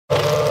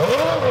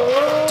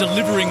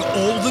delivering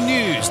all the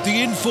news,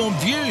 the informed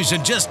views,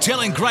 and just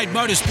telling great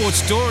motorsport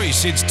stories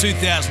since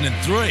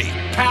 2003.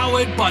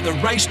 Powered by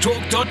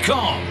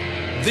theracetalk.com.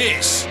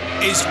 This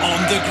is On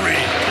the Grid.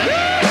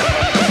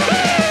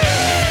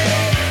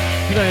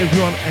 G'day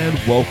everyone and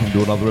welcome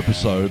to another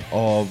episode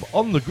of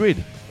On the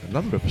Grid.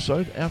 Another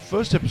episode, our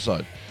first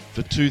episode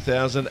for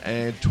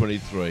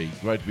 2023.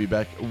 Great to be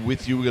back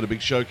with you. We've got a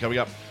big show coming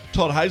up.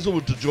 Todd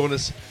Hazelwood to join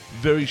us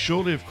very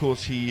shortly. Of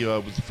course, he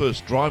was the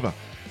first driver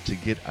to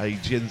get a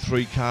Gen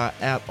 3 car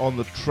out on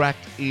the track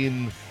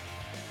in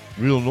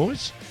real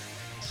noise.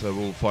 So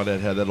we'll find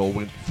out how that all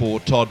went for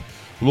Todd.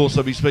 We'll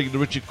also be speaking to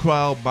Richard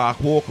Craill, Mark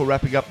Walker,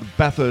 wrapping up the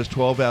Bathurst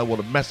 12 Hour. What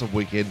a massive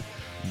weekend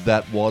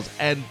that was,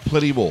 and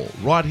plenty more.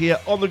 Right here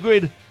on the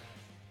Grid.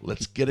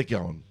 Let's get it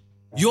going.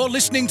 You're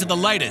listening to the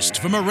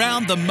latest from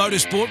around the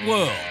motorsport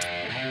world.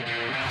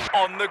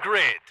 On the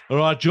Grid. All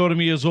right, joining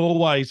me as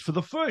always for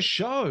the first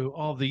show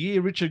of the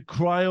year, Richard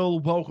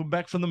Craill. Welcome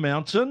back from the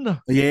mountain.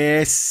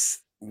 Yes,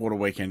 what a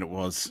weekend it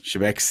was.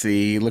 Shebex,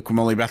 the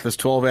Liqui Bathurst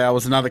 12 Hour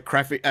was another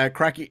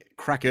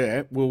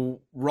cracker. We'll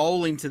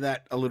roll into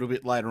that a little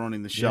bit later on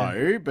in the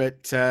show,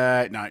 but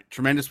no,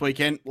 tremendous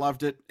weekend.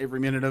 Loved it, every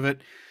minute of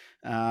it,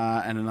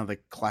 and another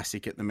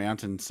classic at the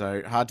mountain.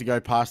 So hard to go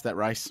past that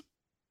race.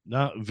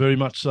 No, very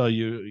much so.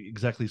 You're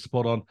exactly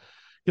spot on.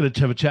 Going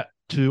to have a chat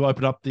to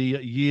open up the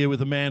year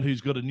with a man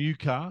who's got a new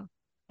car,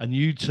 a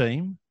new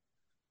team,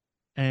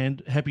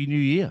 and Happy New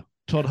Year,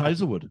 Todd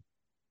Hazelwood.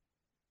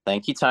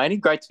 Thank you, Tony.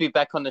 Great to be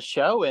back on the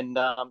show. And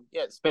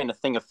it's been a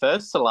thing of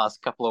firsts the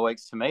last couple of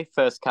weeks for me.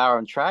 First car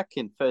on track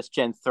and first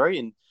Gen 3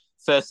 and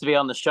first to be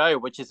on the show,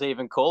 which is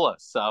even cooler.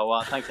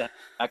 So thanks for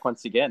back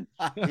once again.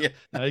 Yeah,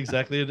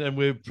 exactly. And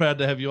we're proud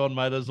to have you on,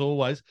 mate, as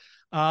always.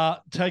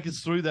 Take us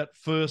through that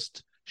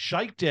first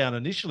shakedown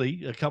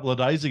initially a couple of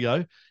days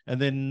ago,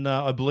 and then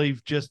I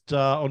believe just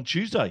on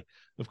Tuesday,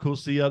 of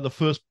course, the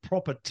first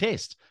proper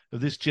test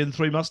of this Gen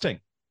 3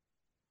 Mustang.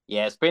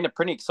 Yeah, it's been a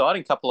pretty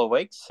exciting couple of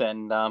weeks,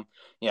 and a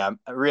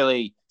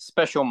really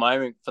special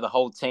moment for the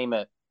whole team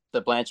at the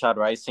Blanchard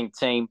Racing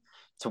team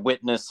to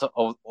witness,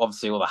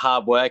 obviously, all the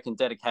hard work and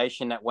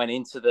dedication that went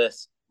into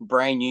this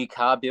brand new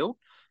car build,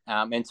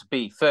 and to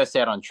be first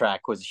out on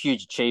track was a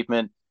huge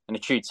achievement and a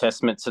true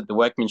testament to the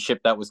workmanship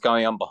that was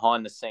going on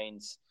behind the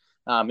scenes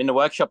in the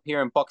workshop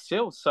here in Box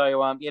Hill.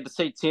 So, to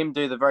see Tim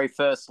do the very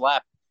first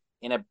lap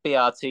in a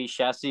BRT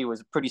chassis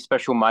was a pretty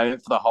special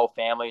moment for the whole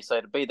family.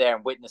 So to be there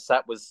and witness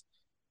that was,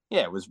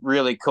 it was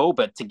really cool.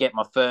 But to get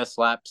my first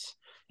laps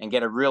and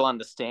get a real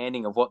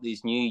understanding of what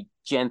these new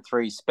Gen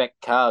 3 spec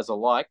cars are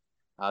like,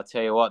 I'll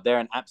tell you what, they're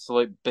an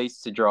absolute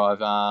beast to drive.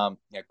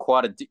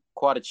 Quite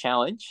a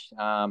challenge.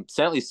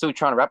 Certainly still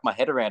trying to wrap my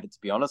head around it, to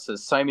be honest.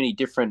 There's so many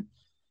different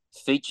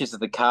features of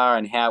the car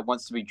and how it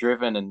wants to be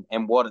driven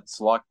and what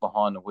it's like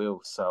behind the wheel.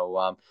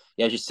 So,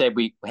 as you said,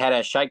 we had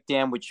our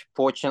shakedown, which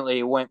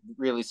fortunately went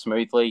really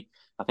smoothly.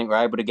 I think we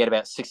were able to get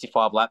about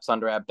 65 laps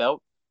under our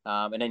belt.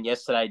 And then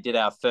yesterday did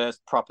our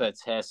first proper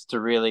test to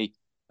really,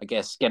 I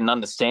guess, get an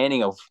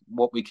understanding of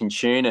what we can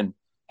tune and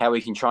how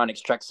we can try and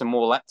extract some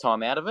more lap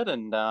time out of it.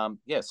 And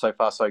so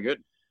far so good.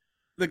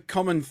 The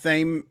common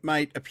theme,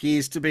 mate,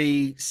 appears to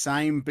be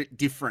same but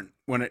different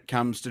when it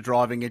comes to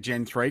driving a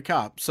Gen 3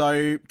 car.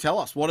 So tell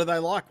us, what are they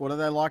like? What do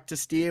they like to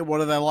steer? What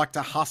do they like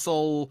to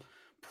hustle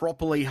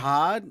properly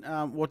hard?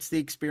 What's the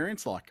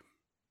experience like?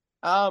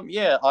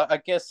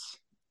 I guess,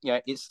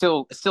 it's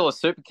still a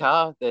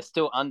supercar. They're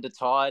still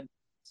undertied,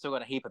 still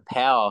got a heap of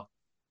power.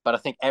 But I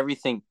think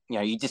everything,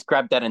 you just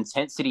grab that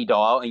intensity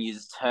dial and you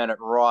just turn it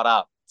right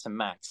up to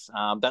max.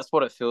 That's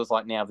what it feels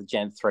like now, the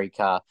Gen 3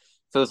 car.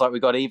 Feels like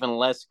we've got even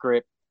less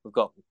grip. We've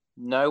got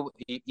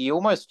you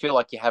almost feel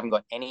like you haven't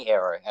got any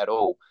aero at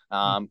all.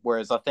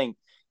 Whereas I think,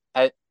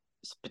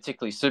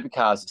 particularly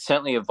supercars,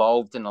 certainly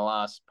evolved in the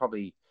last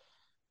probably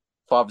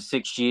 5 or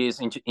 6 years,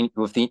 especially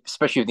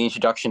with the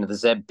introduction of the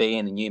ZB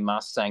and the new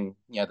Mustang.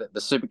 The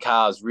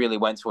supercars really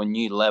went to a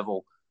new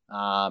level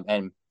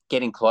and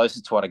getting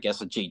closer to what I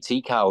guess a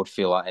GT car would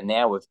feel like. And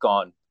now we've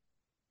gone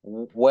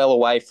well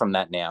away from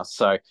that now.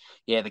 So,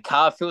 the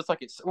car feels like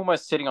it's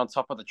almost sitting on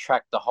top of the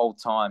track the whole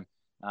time.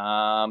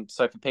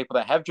 So for people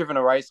that have driven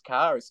a race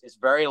car, it's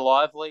very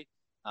lively,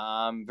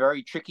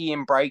 very tricky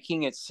in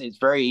braking. It's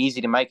very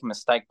easy to make a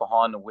mistake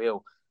behind the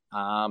wheel.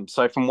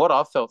 So from what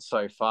I've felt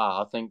so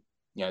far, I think,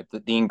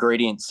 the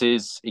ingredients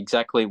is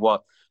exactly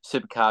what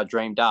Supercar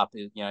dreamed up,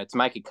 to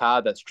make a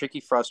car that's tricky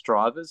for us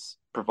drivers,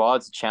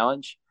 provides a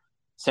challenge,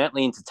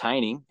 certainly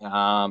entertaining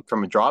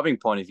from a driving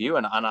point of view.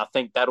 And I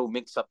think that'll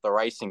mix up the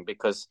racing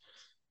because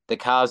the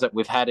cars that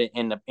we've had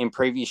in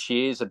previous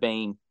years have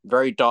been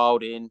very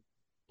dialed in,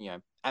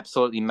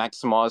 absolutely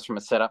maximized from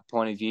a setup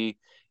point of view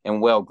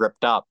and well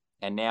gripped up.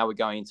 And now we're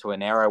going into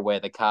an era where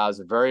the cars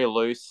are very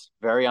loose,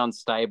 very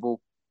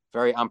unstable,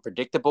 very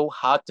unpredictable,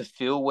 hard to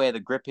feel where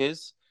the grip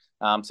is.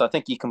 So I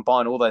think you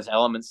combine all those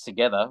elements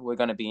together, we're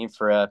going to be in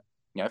for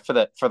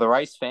for the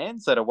race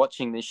fans that are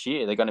watching this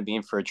year, they're going to be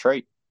in for a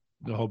treat.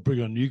 Oh,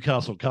 bring on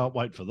Newcastle. Can't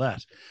wait for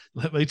that.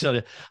 Let me tell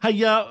you. Hey,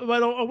 mate,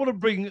 I want to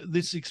bring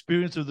this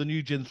experience of the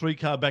new Gen 3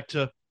 car back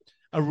to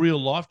a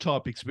real life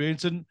type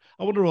experience. And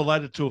I want to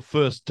relate it to a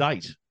first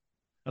date.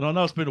 And I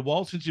know it's been a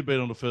while since you've been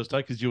on a first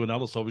date because you and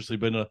Alice obviously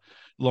been a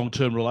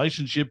long-term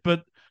relationship.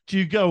 But do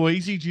you go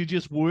easy? Do you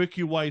just work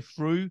your way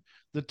through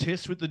the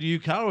test with the new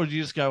car, or do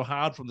you just go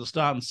hard from the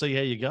start and see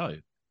how you go?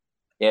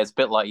 Yeah, it's a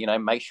bit like,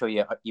 make sure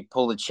you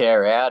pull the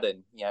chair out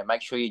and,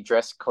 make sure you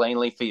dress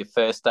cleanly for your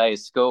first day of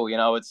school.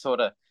 It's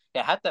sort of,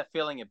 I had that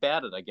feeling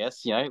about it, I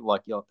guess,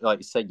 like you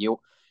said,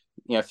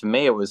 for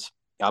me, it was,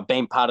 I've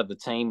been part of the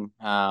team,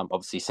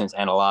 obviously since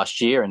end of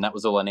last year, and that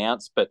was all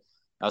announced, but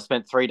I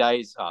spent 3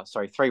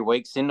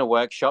 weeks in the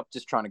workshop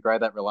just trying to grow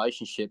that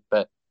relationship.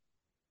 But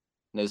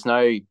there's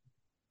no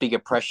bigger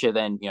pressure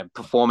than,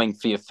 performing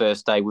for your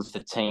first day with the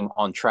team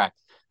on track.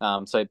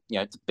 So,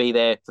 to be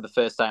there for the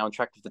first day on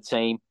track with the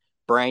team,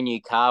 brand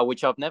new car,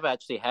 which I've never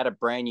actually had a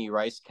brand new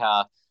race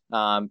car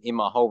in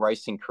my whole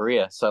racing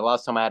career. So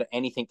last time I had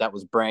anything that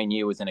was brand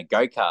new was in a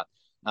go-kart.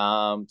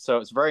 So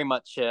it's very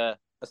much a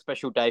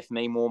special day for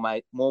me,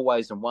 more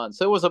ways than one.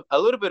 So it was a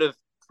little bit of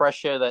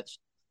pressure that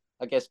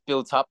I guess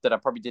built up that I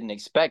probably didn't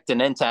expect.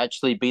 And then to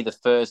actually be the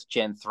first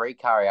Gen 3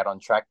 car out on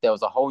track, there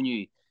was a whole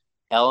new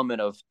element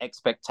of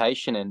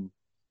expectation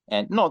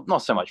and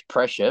not so much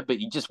pressure, but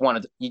you just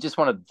wanted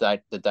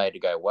the day to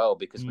go well,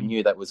 because we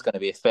knew that was going to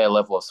be a fair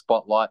level of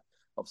spotlight.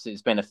 Obviously,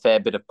 there's been a fair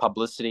bit of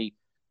publicity,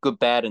 good,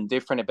 bad, and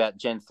different about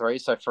Gen 3.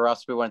 So for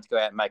us, we wanted to go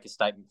out and make a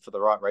statement for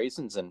the right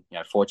reasons. And,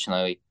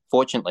 fortunately,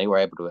 we're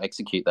able to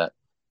execute that.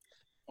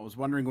 I was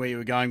wondering where you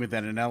were going with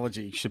that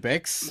analogy,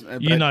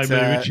 Shebex. You know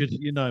me, Richard.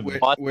 You know me.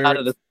 I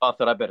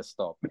thought I better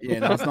stop. Yeah,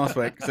 no, it's nice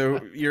work. So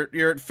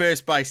you're at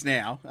first base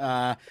now,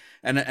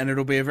 and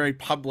it'll be a very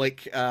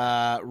public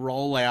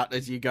rollout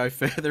as you go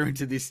further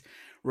into this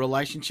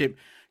relationship.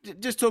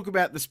 Just talk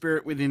about the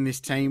spirit within this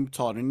team,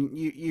 Todd. And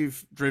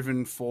you've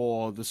driven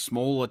for the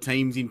smaller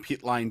teams in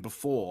pit lane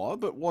before,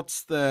 but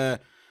what's the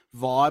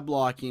vibe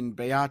like in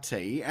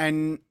BRT?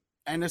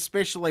 And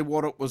especially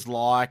what it was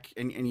like,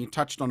 and you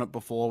touched on it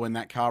before when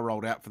that car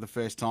rolled out for the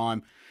first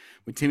time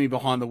with Timmy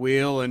behind the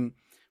wheel, and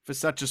for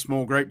such a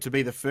small group to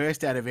be the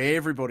first out of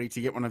everybody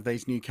to get one of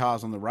these new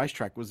cars on the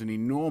racetrack was an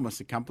enormous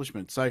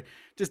accomplishment. So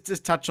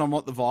just touch on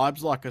what the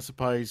vibe's like, I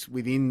suppose,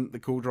 within the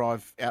Cool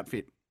Drive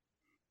outfit.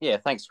 Yeah,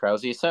 thanks,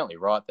 Krause. You're certainly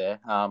right there.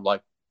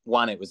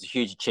 It was a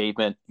huge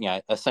achievement.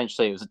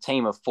 Essentially it was a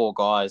team of 4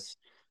 guys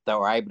that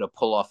were able to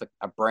pull off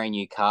a brand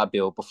new car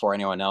build before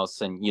anyone else.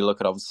 And you look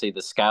at obviously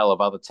the scale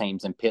of other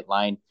teams in pit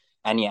lane,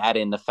 and you add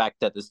in the fact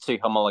that there's 2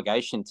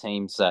 homologation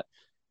teams that,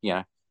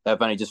 they've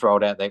only just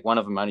rolled out. One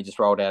of them only just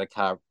rolled out a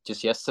car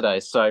just yesterday.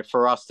 So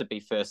for us to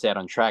be first out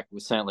on track, we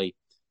certainly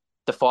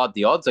defied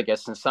the odds, I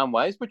guess, in some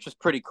ways, which was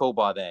pretty cool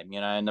by them,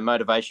 and the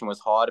motivation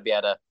was high to be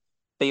able to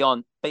be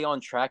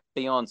on track,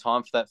 be on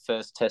time for that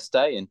first test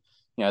day. And,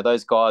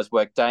 those guys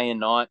worked day and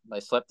night. They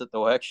slept at the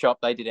workshop.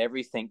 They did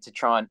everything to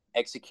try and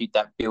execute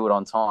that build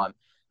on time.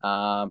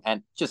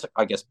 And just,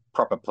 I guess,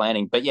 proper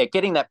planning. But yeah,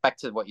 getting that back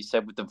to what you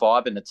said with the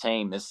vibe in the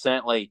team, there's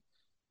certainly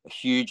a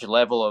huge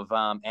level of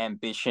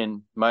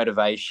ambition,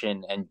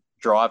 motivation, and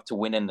drive to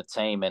win in the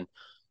team. And,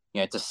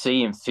 to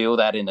see and feel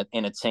that in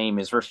a team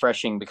is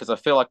refreshing, because I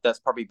feel like that's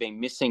probably been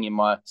missing in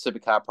my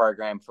supercar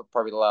program for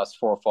probably the last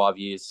 4 or 5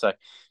 years. So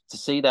to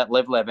see that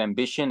level of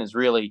ambition has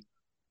really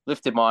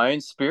lifted my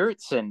own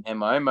spirits and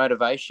my own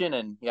motivation.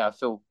 And I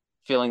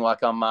feeling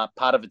like I'm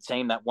part of a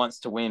team that wants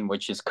to win,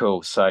 which is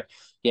cool. So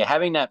yeah,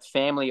 having that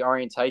family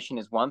orientation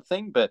is one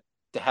thing, but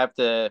to have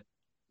the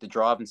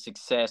drive and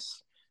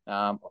success,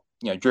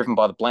 driven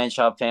by the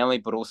Blanchard family,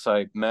 but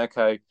also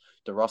Mirko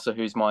De Rossa,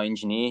 who's my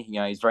engineer,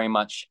 he's very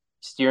much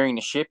steering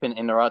the ship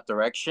in the right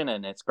direction.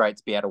 And it's great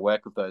to be able to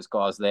work with those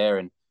guys there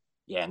and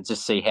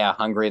just see how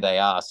hungry they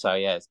are. So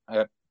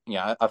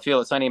I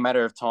feel it's only a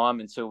matter of time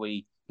until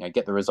we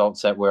get the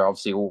results that we're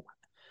obviously all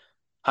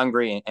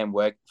hungry and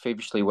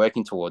feverishly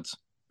working towards.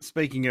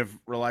 Speaking of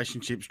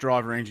relationships,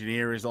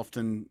 driver-engineer is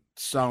often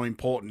so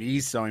important. He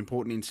is so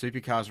important in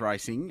supercars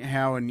racing.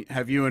 How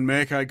have you and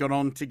Mirko got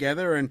on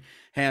together, and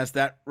how's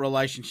that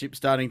relationship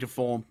starting to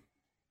form?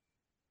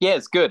 Yeah,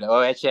 it's good.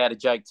 I actually had a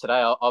joke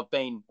today. I've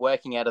been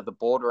working out of the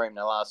boardroom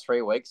the last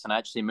 3 weeks, and I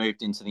actually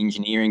moved into the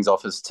engineering's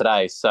office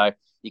today. So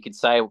you could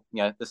say,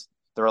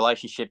 the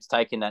relationship's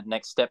taken that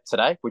next step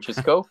today, which is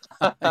cool.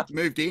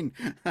 Moved in.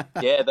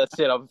 Yeah, that's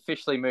it. I've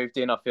officially moved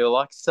in, I feel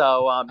like.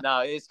 So,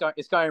 no,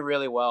 it's going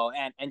really well.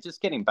 And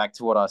just getting back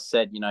to what I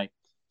said,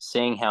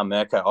 seeing how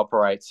Mirko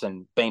operates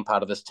and being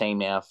part of this team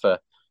now for,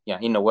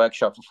 in the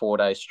workshop for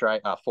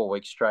 4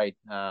 weeks straight,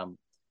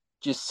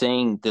 just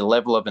seeing the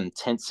level of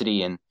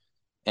intensity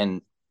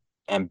and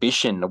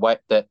ambition, the way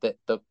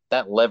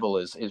that level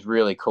is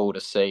really cool to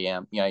see.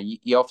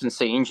 You often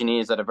see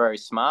engineers that are very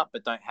smart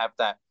but don't have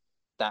that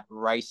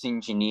race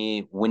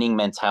engineer winning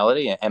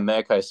mentality, and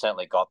Mirko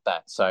certainly got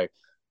that. So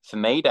for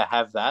me to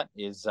have that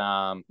is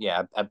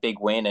a big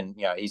win, and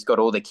he's got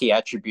all the key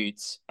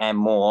attributes and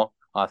more,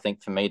 I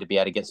think, for me to be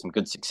able to get some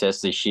good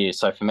success this year.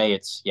 So for me,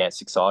 it's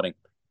exciting.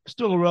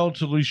 Still a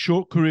relatively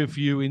short career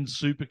for you in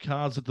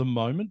supercars at the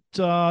moment.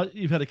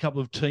 You've had a couple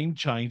of team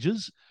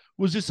changes.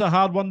 Was this a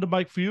hard one to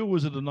make for you, or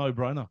was it a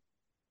no-brainer?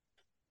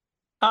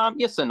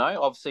 Yes and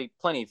no. Obviously,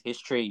 plenty of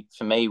history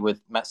for me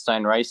with Matt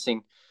Stone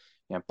Racing.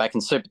 Back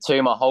in Super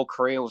Two, my whole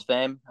career with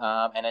them,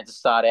 and then to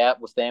start out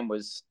with them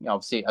was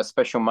obviously a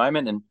special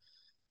moment. And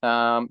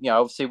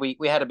obviously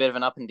we had a bit of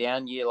an up and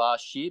down year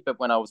last year, but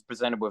when I was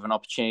presented with an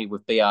opportunity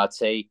with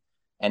BRT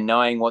and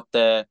knowing what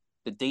the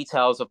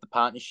details of the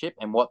partnership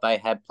and what they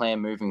had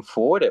planned moving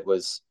forward, it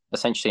was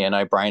essentially a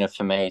no brainer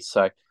for me.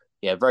 So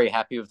yeah, very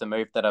happy with the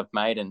move that I've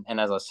made. And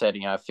as I said,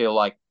 I feel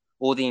like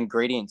all the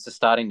ingredients are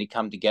starting to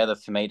come together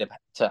for me to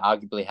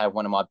arguably have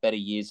one of my better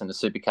years in the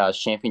Supercars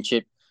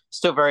Championship.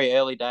 Still very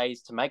early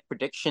days to make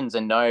predictions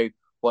and know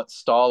what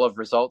style of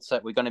results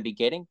that we're going to be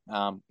getting.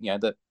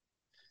 The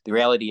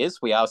reality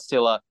is we are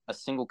still a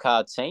single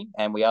car team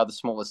and we are the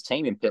smallest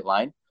team in pit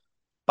lane,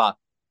 but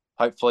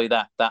hopefully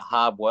that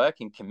hard work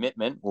and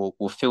commitment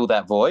will fill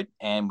that void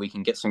and we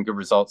can get some good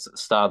results at the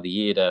start of the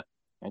year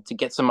to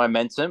get some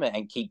momentum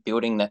and keep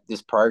building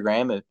this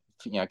program.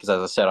 Because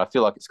as I said, I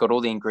feel like it's got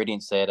all the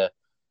ingredients there to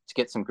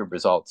get some good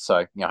results.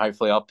 So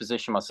hopefully I'll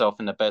position myself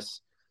in the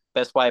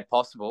best way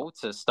possible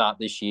to start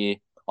this year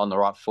on the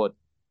right foot.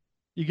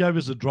 You gave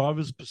us a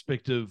driver's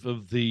perspective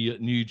of the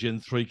new Gen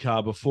 3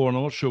 car before, and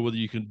I'm not sure whether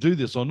you can do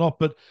this or not,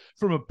 but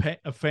from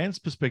a fan's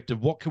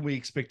perspective, what can we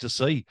expect to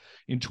see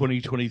in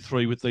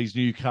 2023 with these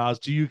new cars?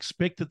 Do you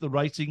expect that the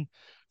racing,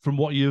 from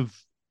what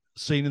you've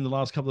seen in the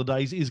last couple of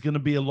days, is going to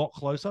be a lot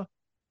closer?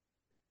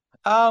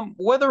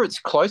 Whether it's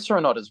closer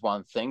or not is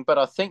one thing, but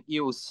I think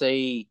you'll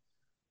see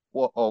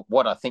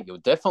what I think you'll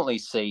definitely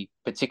see,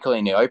 particularly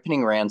in the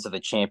opening rounds of the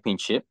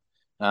championship,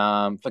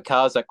 for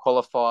cars that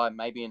qualify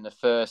maybe in the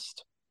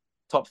first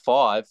top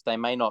 5, they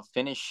may not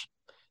finish.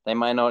 They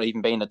may not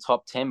even be in the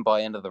top 10 by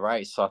the end of the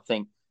race. So I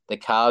think the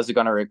cars are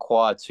going to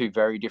require 2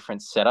 very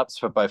different setups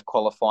for both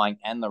qualifying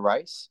and the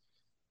race.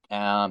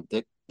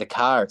 The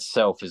car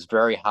itself is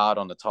very hard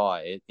on the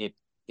tyre.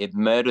 It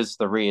murders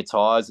the rear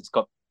tyres. It's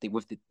got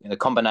the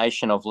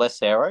combination of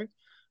less aero.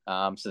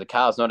 So the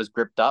car's not as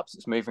gripped up, so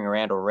it's moving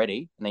around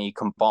already. And then you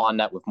combine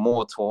that with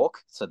more torque.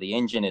 So the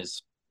engine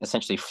is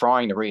essentially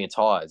frying the rear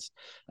tyres.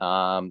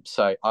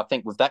 So I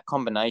think with that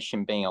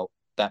combination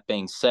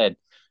being said,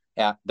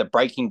 the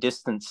braking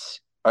distance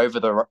over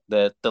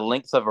the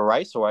length of a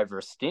race or over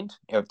a stint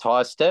of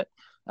tyre step,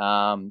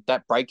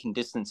 that braking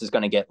distance is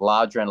going to get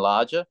larger and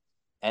larger,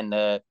 and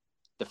the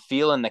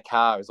feel in the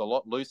car is a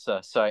lot looser.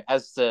 So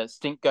as the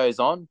stint goes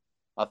on,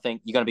 I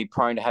think you're going to be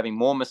prone to having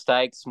more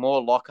mistakes,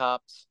 more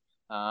lockups,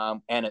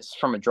 and it's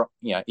from a drop.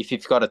 If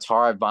you've got a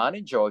tyre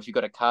advantage or if you've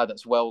got a car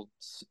that's well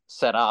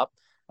set up,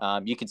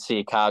 you could see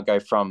a car go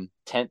from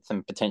 10th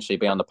and potentially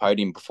be on the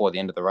podium before the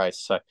end of the race.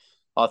 So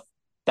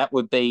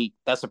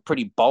that's a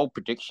pretty bold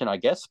prediction, I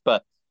guess,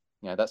 but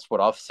that's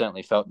what I've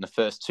certainly felt in the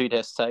first 2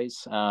 test days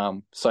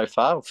so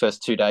far,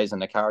 first 2 days in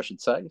the car, I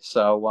should say.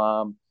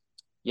 So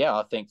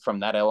I think from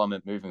that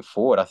element moving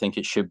forward, I think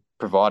it should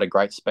provide a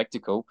great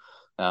spectacle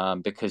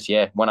because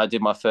when I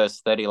did my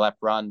first 30-lap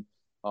run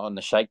on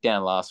the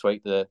shakedown last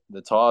week, the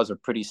tires were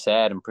pretty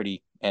sad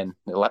and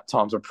the lap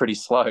times were pretty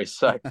slow.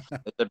 So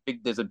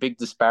there's a big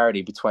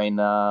disparity between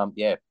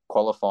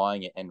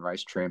qualifying and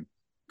race trim.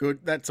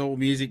 Good. That's all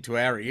music to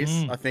our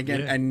ears, I think.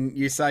 And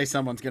you say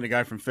someone's going to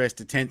go from 1st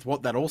to 10th.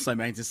 What that also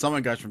means is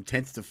someone goes from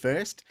 10th to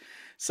 1st.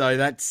 So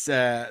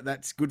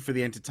that's good for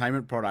the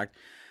entertainment product.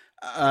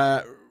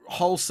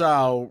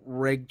 Wholesale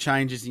reg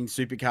changes in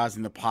supercars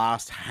in the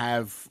past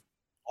have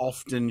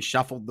often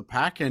shuffled the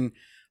pack, and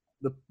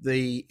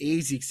the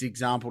easiest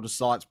example to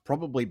cite is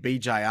probably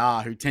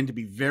BJR, who tend to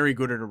be very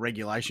good at a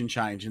regulation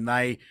change, and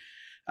they,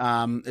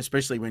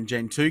 especially when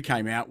Gen 2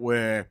 came out,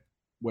 were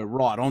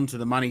right on to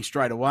the money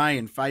straight away,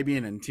 and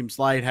Fabian and Tim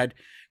Slade had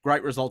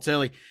great results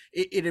early.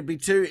 It'd be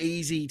too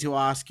easy to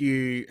ask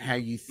you how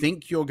you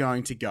think you're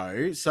going to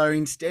go. So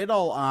instead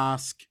I'll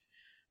ask,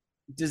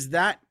 does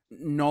that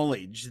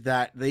knowledge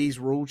that these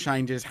rule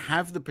changes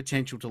have the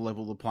potential to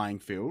level the playing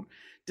field,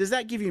 does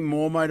that give you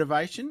more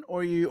motivation,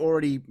 or are you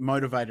already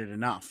motivated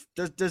enough?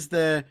 Does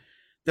the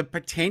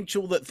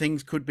potential that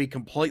things could be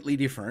completely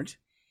different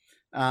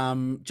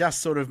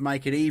just sort of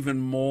make it even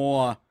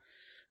more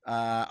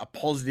a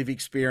positive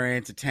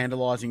experience, a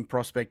tantalizing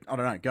prospect, I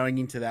don't know, going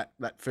into that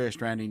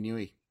first round in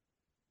Newey?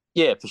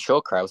 Yeah, for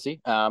sure, Krause.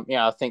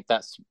 I think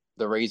that's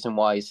the reason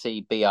why you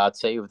see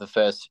BRT with the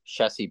first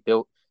chassis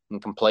built and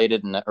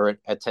completed and are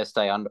a test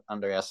day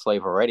under our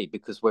sleeve already,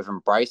 because we've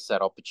embraced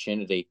that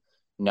opportunity,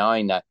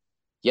 knowing that,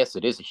 yes,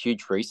 it is a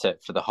huge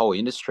reset for the whole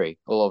industry.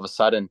 All of a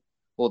sudden,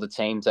 all the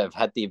teams that have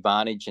had the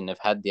advantage and have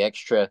had the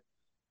extra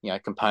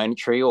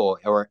componentry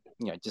or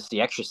just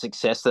the extra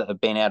success that have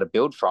been able to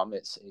build from,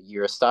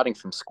 you're starting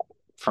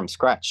from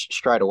scratch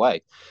straight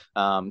away.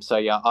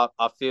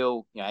 I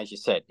feel, as you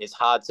said, it's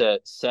hard to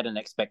set an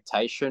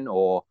expectation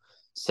or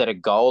set a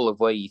goal of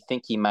where you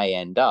think you may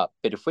end up.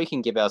 But if we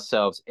can give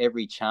ourselves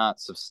every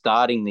chance of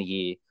starting the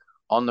year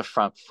on the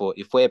front foot,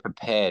 if we're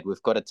prepared,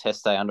 we've got a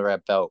test day under our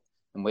belt,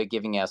 and we're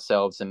giving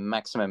ourselves a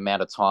maximum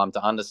amount of time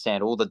to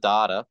understand all the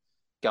data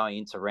going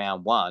into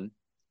round 1,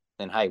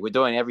 then, hey, we're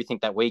doing everything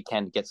that we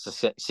can to get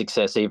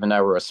success, even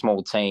though we're a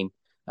small team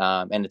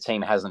and the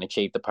team hasn't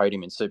achieved the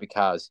podium in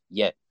supercars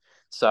yet.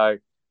 So,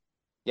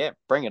 yeah,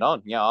 bring it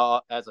on.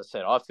 As I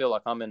said, I feel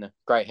like I'm in a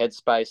great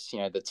headspace.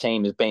 The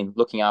team has been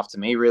looking after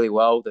me really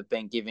well. They've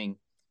been giving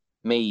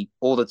me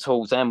all the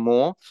tools and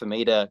more for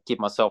me to give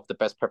myself the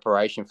best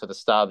preparation for the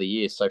start of the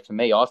year. So for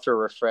me, I feel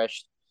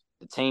refreshed.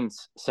 The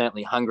team's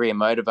certainly hungry and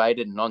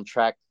motivated and on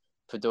track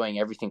for doing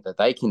everything that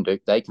they can do.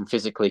 They can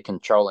physically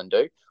control and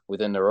do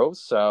within the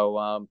rules.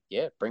 So,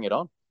 bring it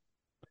on.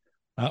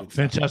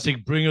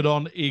 Fantastic. Bring it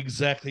on.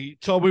 Exactly.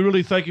 Todd, we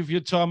really thank you for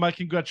your time, mate.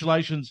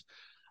 Congratulations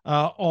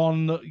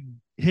on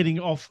heading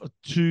off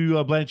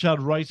to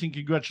Blanchard Racing.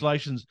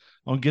 Congratulations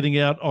on getting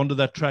out onto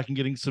that track and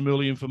getting some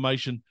early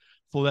information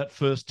for that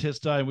first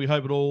test day. And we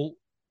hope it all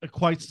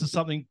equates to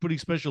something pretty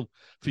special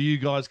for you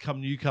guys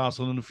come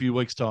Newcastle in a few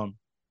weeks' time.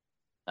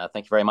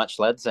 Thank you very much,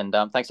 lads. And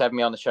thanks for having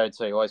me on the show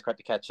too. Always great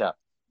to catch up.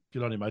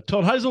 Good on you, mate.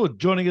 Todd Hazelwood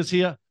joining us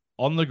here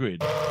on The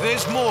Grid.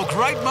 There's more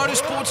great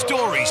motorsport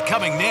stories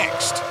coming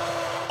next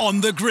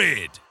on The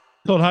Grid.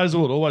 Todd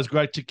Hazelwood, always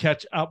great to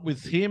catch up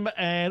with him,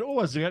 and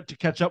always great to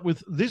catch up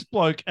with this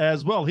bloke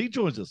as well. He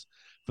joins us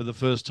for the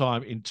first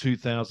time in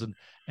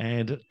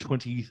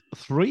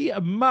 2023.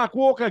 Mark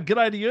Walker,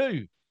 g'day to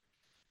you.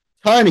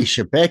 Tony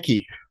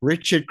Shebeki,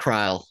 Richard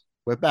Craill.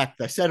 We're back.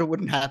 They said it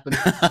wouldn't happen.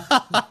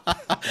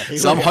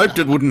 Some hoped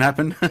it wouldn't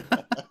happen.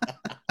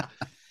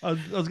 I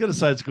was going to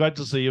say it's great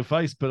to see your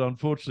face, but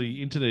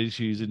unfortunately, internet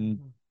issues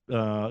in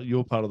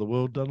your part of the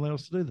world don't allow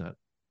us to do that.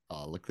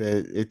 Oh, look,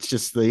 it's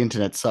just the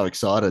internet's so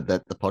excited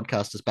that the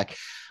podcast is back.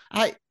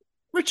 Hey,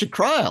 Richard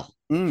Craill,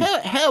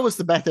 how was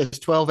the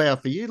Bathurst 12 hour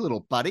for you,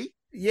 little buddy?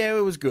 Yeah,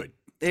 it was good.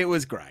 It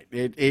was great.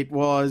 It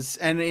was,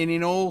 and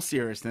in all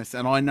seriousness,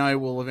 and I know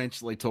we'll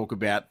eventually talk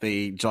about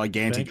the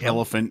gigantic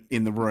elephant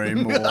in the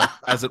room, or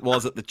as it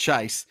was at the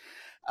Chase.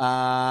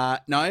 No,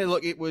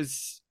 look, it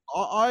was,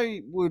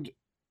 I would,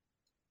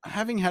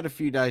 having had a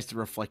few days to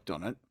reflect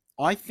on it,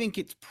 I think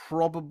it's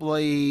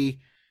probably,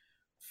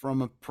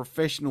 from a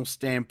professional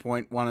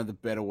standpoint, one of the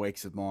better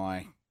weeks of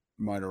my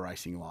motor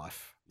racing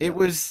life. Yeah. It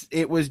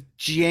was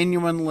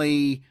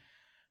genuinely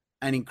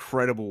an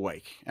incredible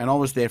week. And I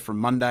was there from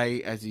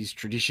Monday, as is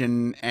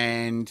tradition,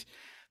 and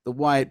the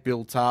way it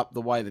built up,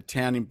 the way the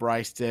town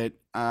embraced it,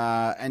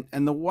 and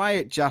the way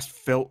it just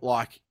felt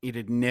like it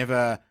had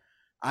never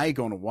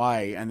gone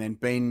away and then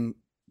been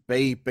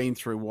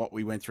through what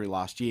we went through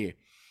last year.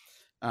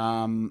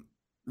 The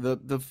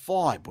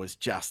vibe was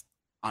just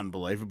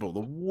unbelievable.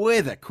 The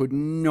weather could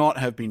not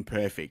have been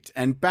perfect,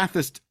 and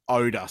Bathurst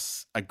owed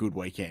us a good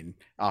weekend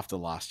after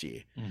last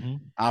year. Mm-hmm.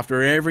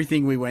 After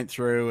everything we went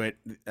through at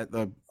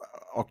the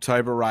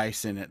October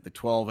race and at the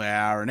 12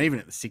 hour and even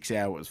at the 6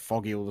 hour, it was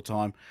foggy all the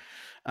time.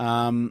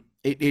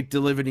 It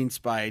delivered in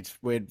spades.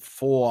 We had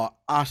 4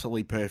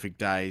 utterly perfect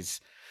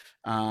days.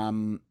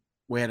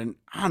 We had an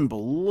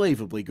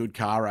unbelievably good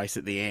car race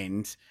at the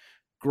end.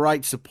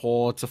 Great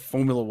support, a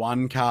Formula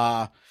One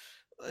car.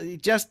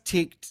 It just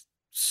ticked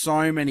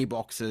so many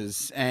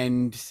boxes,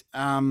 and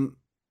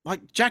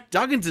like Jack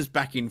Duggins is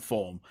back in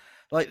form.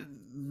 Like,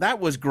 that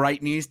was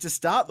great news to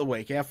start the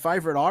week. Our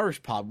favourite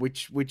Irish pub,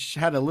 which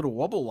had a little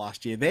wobble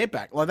last year, they're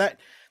back. Like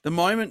that, the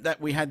moment that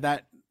we had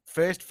that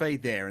first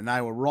feed there and they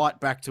were right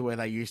back to where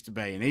they used to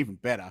be, and even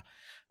better,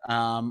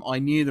 I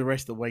knew the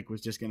rest of the week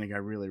was just going to go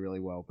really, really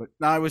well. But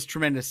no, it was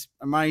tremendous,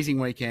 amazing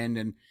weekend,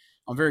 and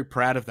I'm very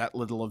proud of that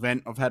little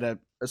event. I've had a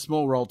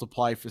small role to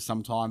play for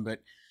some time, but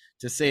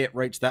to see it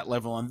reach that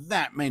level and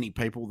that many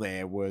people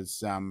there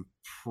was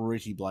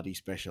pretty bloody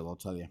special, I'll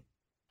tell you.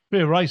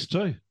 Fair race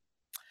too.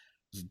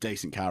 It was a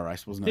decent car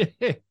race, wasn't it?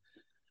 Yeah.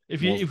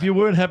 If you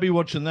weren't happy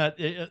watching that,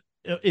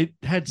 it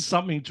had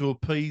something to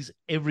appease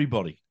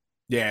everybody.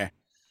 Yeah.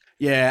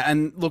 Yeah,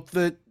 and look,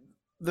 the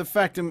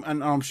fact, and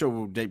I'm sure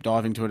we'll deep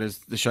dive into it as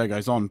the show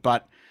goes on,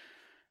 but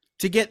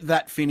to get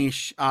that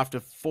finish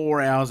after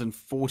 4 hours and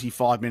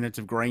 45 minutes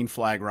of green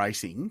flag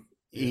racing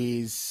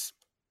is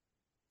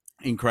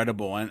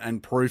incredible,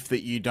 and proof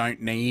that you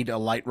don't need a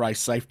late race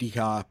safety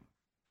car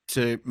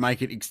to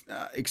make it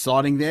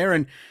exciting there.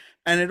 And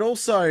it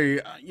also,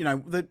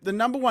 the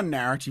number one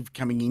narrative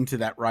coming into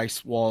that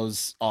race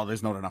was,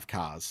 there's not enough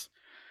cars.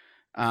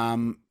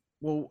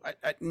 Well,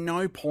 at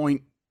no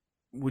point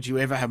would you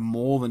ever have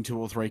more than 2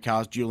 or 3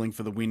 cars dueling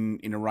for the win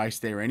in a race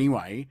there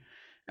anyway.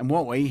 And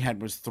what we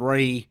had was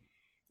 3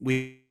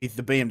 with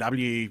the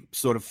BMW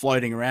sort of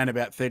floating around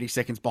about 30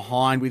 seconds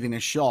behind within a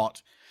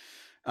shot.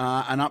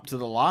 And up to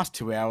the last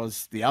 2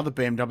 hours, the other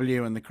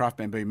BMW and the Craft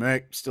Bamboo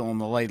Merc still on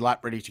the lead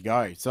lap, ready to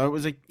go. So it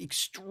was an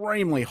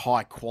extremely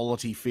high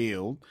quality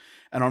field.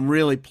 And I'm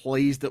really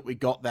pleased that we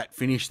got that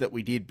finish that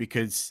we did,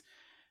 because,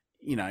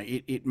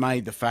 it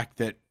made the fact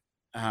that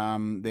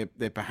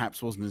there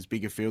perhaps wasn't as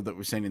big a field that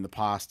we've seen in the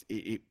past.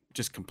 It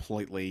just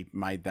completely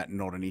made that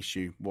not an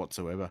issue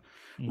whatsoever.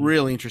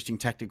 Really interesting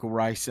tactical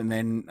race. And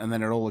then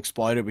it all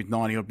exploded with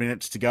 90 odd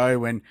minutes to go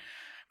when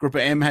Group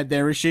M had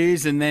their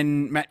issues, and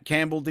then Matt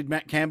Campbell did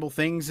Matt Campbell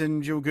things,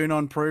 and Jules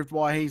Gounon proved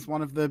why he's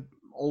one of the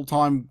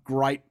all-time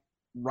great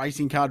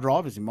racing car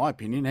drivers, in my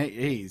opinion.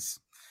 He is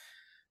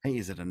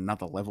at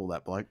another level,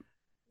 that bloke.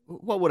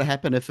 What would have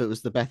happened if it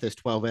was the Bathurst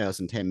 12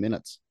 hours and 10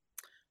 minutes?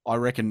 I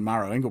reckon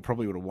Murrow Engel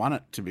probably would have won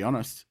it, to be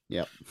honest.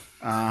 Yep.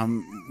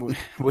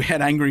 We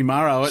had Angry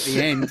Murrow at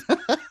the end,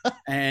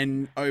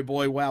 and oh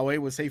boy, wowee,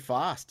 was he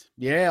fast.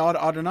 Yeah,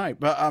 I don't know.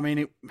 But, I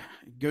mean,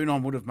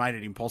 Gounon would have made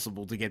it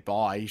impossible to get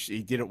by.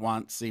 He did it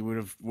once. He would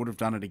have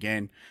done it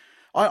again.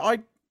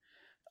 I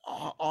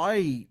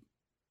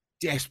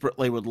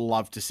desperately would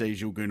love to see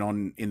Jules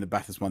Gounon in the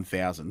Bathurst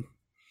 1000.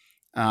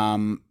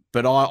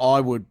 But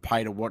I would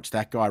pay to watch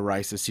that guy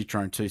race a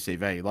Citroen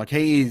 2CV. Like,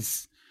 he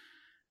is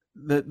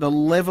the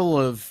level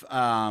of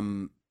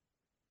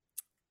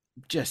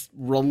just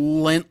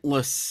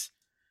relentless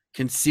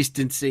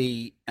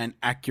consistency and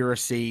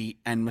accuracy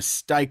and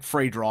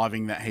mistake-free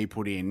driving that he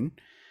put in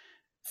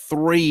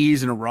 3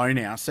 years in a row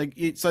now. So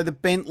the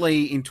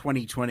Bentley in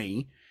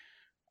 2020,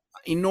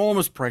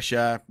 enormous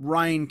pressure,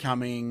 rain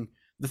coming,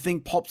 the thing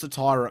pops a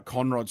tire at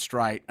Conrod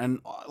Straight, and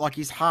like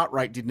his heart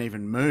rate didn't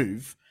even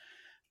move.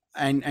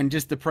 And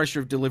just the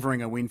pressure of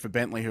delivering a win for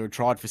Bentley, who had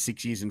tried for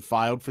 6 years and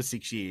failed for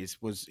 6 years,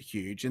 was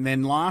huge. And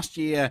then last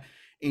year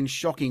in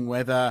shocking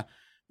weather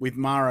with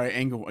Maro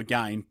Engel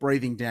again,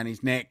 breathing down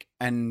his neck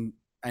and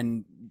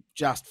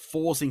just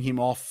forcing him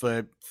off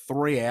for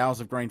 3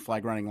 hours of green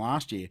flag running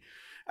last year.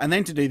 And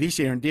then to do this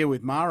year and deal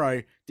with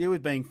Maro, deal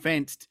with being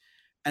fenced,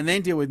 and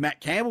then deal with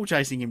Matt Campbell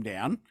chasing him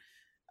down.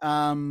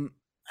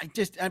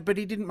 But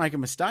he didn't make a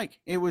mistake.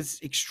 It was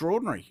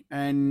extraordinary.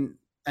 And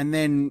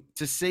then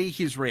to see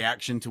his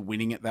reaction to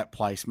winning at that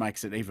place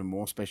makes it even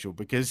more special,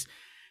 because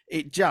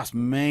it just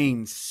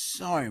means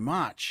so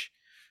much.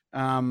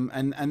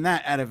 And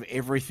that, out of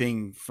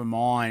everything for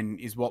mine,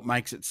 is what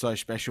makes it so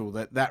special,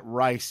 that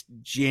race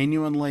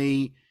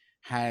genuinely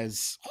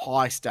has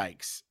high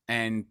stakes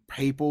and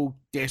people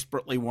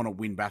desperately want to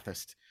win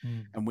Bathurst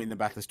and win the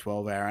Bathurst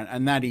 12 hour.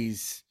 And that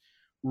is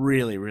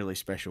really, really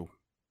special.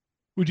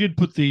 We did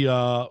put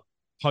the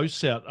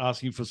posts out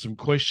asking for some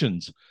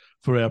questions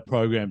for our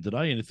program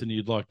today. Anything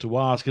you'd like to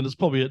ask? And it's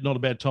probably not a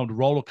bad time to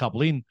roll a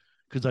couple in,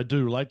 because they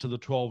do relate to the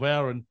 12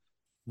 hour. And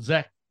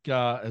Zach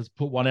has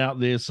put one out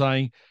there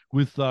saying,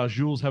 with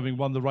Jules having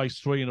won the race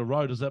 3 in a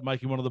row, does that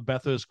make him one of the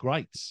Bathurst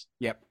greats?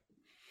 Yep.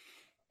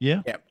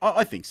 Yeah? Yep.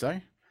 I think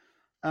so.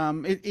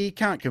 You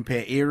can't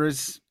compare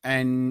eras,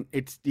 and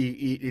it's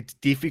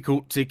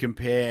difficult to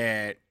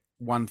compare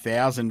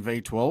 1000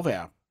 v 12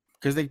 hour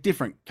because they're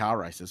different car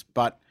races,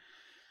 but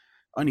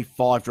only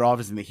 5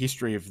 drivers in the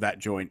history of that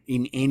joint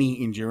in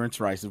any endurance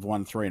race have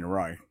won 3 in a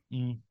row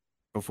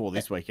before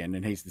this weekend,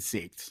 and he's the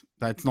 6th.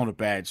 That's not a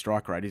bad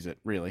strike rate, is it,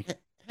 really?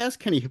 How's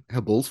Kenny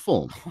Habul's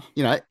form?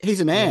 You know,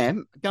 he's an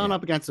AM going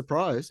up against the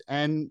pros,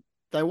 and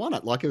they won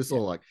it. Like, it was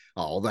all like,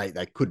 oh,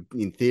 they could,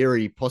 in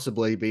theory,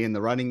 possibly be in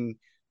the running.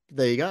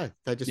 There you go.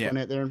 They just went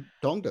out there and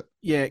donged it.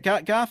 Yeah,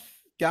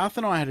 Garth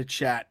and I had a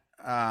chat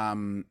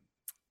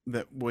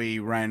that we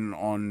ran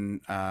on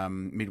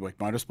Midweek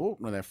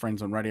Motorsport with our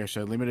friends on Radio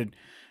Show Limited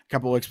a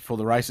couple of weeks before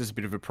the races, a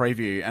bit of a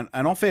preview.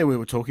 And off air, we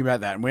were talking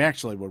about that, and we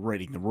actually were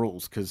reading the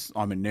rules because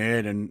I'm a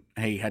nerd and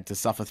he had to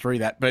suffer through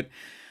that. But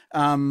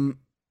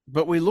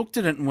we looked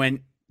at it and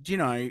went, do you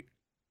know,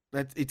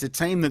 that it's a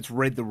team that's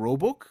read the rule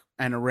book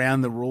and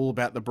around the rule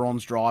about the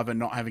bronze driver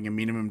not having a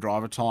minimum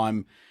driver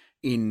time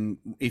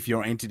if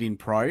you're entered in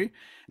pro.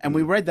 And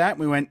we read that and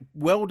we went,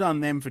 well done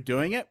them for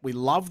doing it. We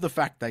love the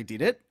fact they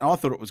did it. I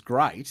thought it was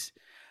great,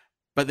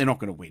 but they're not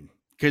going to win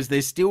because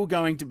there's still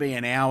going to be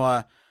an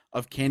hour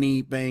of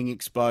Kenny being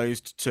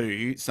exposed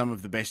to some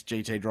of the best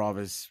GT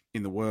drivers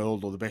in the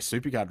world or the best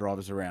supercar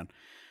drivers around.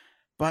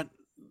 But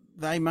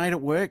they made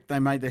it work. They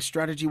made their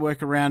strategy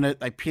work around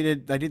it. They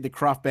did the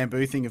Craft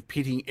Bamboo thing of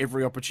pitting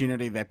every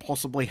opportunity they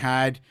possibly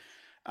had.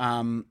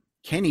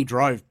 Kenny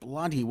drove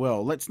bloody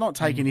well. Let's not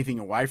take anything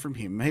away from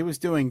him. He was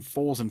doing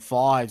 4s and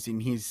 5s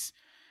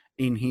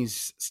in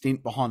his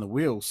stint behind the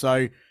wheel.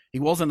 So he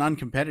wasn't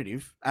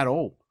uncompetitive at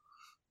all.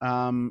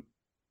 And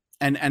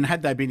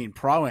had they been in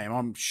Pro-Am,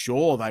 I'm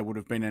sure they would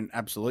have been an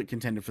absolute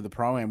contender for the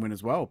Pro-Am win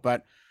as well.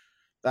 But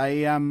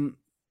they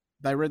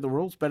read the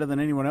rules better than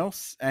anyone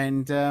else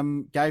and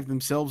gave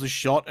themselves a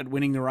shot at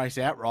winning the race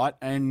outright,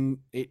 and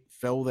it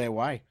fell their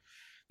way.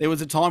 There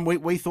was a time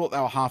we thought they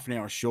were half an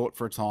hour short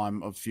for a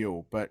time of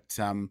fuel, but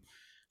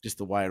just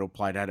the way it all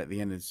played out at the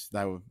end is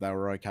they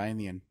were okay in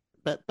the end.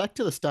 But back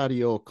to the start of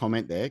your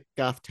comment there,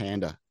 Garth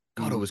Tander.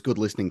 God, it was good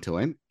listening to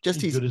him. Just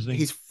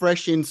his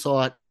fresh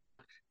insight,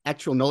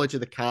 actual knowledge of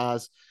the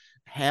cars,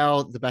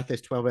 how the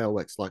Bathurst 12 hour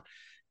works. Like,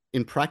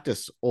 in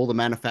practice, all the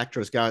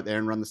manufacturers go out there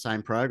and run the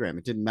same program.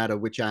 It didn't matter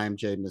which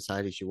AMG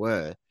Mercedes you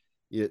were.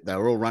 They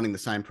were all running the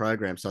same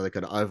program, so they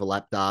could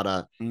overlap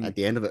data at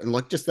the end of it. And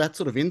like, just that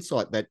sort of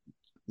insight that,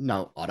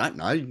 no, I don't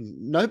know.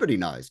 Nobody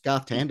knows.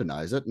 Garth Tander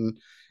knows it. And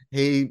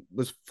he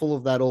was full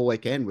of that all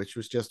weekend, which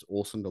was just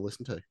awesome to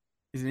listen to.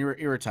 It's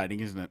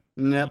irritating, isn't it?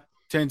 Yep.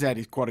 Turns out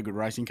he's quite a good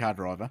racing car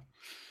driver.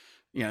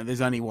 You know,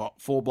 there's only,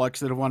 4 blokes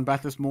that have won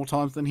Bathurst more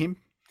times than him.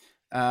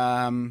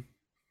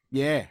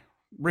 Yeah,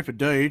 ripper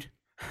dude.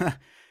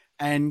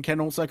 And can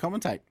also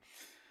commentate.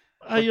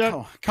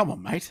 Hey, come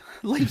on, mate.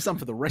 Leave some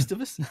for the rest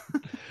of us.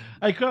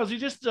 Hey, Krause,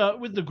 just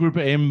with the Group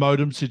M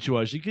modem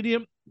situation, can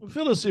you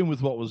fill us in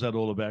with what was that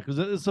all about? Because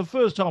it's the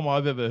first time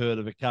I've ever heard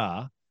of a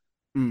car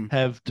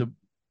have to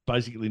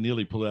basically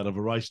nearly pull out of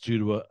a race due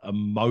to a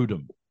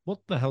modem. What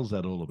the hell's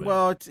that all about?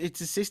 Well, it's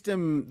a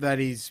system that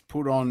is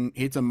put on.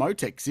 It's a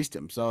Motec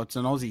system, so it's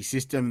an Aussie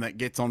system that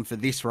gets on for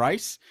this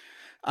race,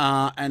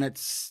 and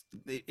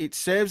it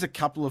serves a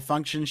couple of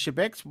functions,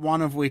 Shebex.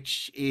 One of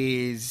which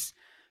is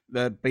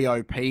the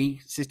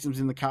BOP systems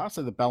in the car,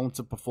 so the balance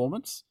of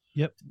performance.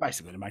 Yep.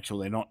 Basically to make sure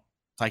they're not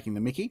taking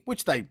the mickey,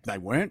 which they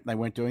weren't. They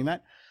weren't doing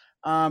that.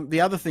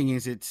 The other thing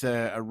is it's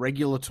a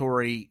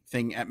regulatory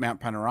thing at Mount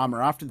Panorama.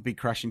 After the big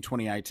crash in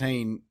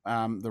 2018,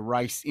 the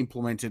race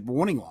implemented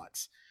warning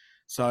lights.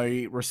 So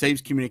it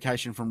receives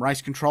communication from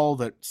race control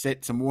that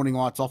sets some warning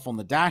lights off on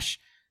the dash.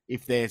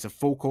 If there's a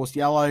full course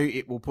yellow,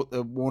 it will put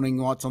the warning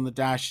lights on the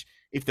dash.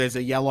 If there's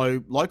a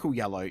yellow, local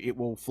yellow, it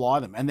will fly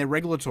them, and they're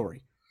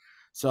regulatory.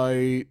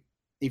 So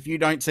if you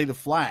don't see the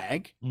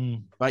flag,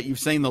 but you've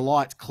seen the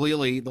lights,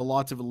 clearly the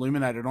lights have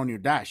illuminated on your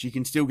dash, you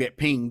can still get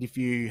pinged if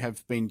you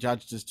have been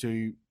judged as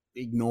to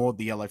ignore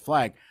the yellow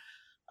flag.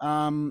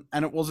 And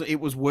it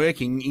was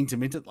working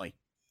intermittently.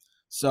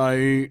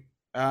 So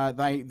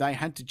they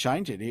had to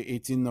change it.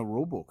 It's in the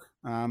rule book.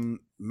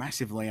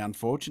 Massively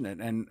unfortunate.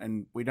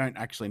 And we don't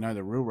actually know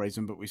the real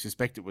reason, but we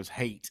suspect it was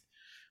heat,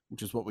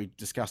 which is what we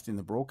discussed in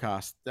the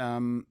broadcast.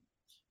 And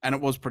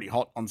it was pretty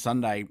hot on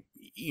Sunday,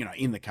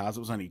 in the cars.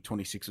 It was only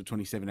 26 or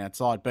 27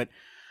 outside. But,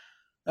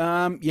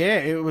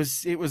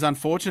 it was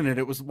unfortunate.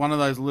 It was one of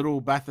those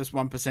little Bathurst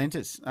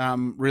 1%ers.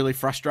 Really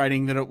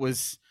frustrating that it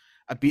was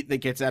a bit that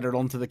gets added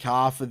onto the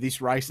car for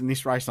this race and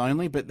this race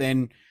only. But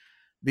then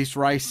this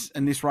race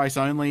and this race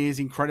only is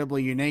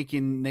incredibly unique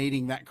in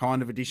needing that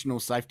kind of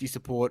additional safety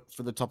support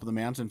for the top of the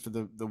mountain for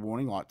the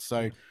warning lights.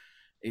 So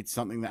it's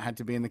something that had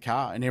to be in the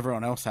car, and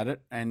everyone else had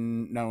it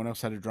and no one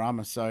else had a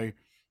drama. So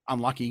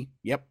unlucky.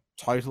 Yep.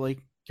 Totally.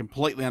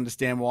 Completely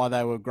understand why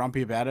they were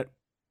grumpy about it.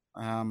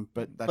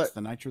 But that's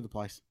the nature of the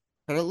place.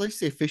 But at least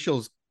the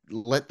officials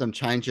let them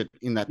change it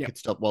in that pit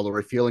stop while the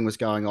refueling was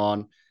going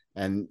on.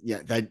 And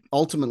they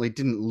ultimately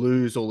didn't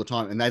lose all the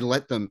time, and they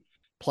let them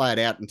play it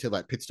out until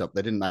that pit stop.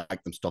 They didn't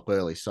make them stop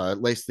early. So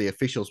at least the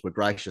officials were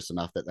gracious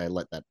enough that they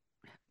let that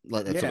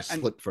sort of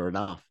slip for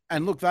enough.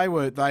 And look, they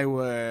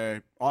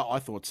were, I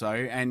thought so.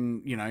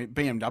 And,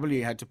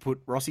 BMW had to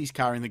put Rossi's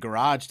car in the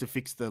garage to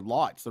fix the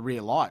lights, the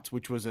rear lights,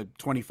 which was a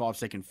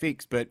 25-second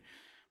fix. But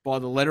by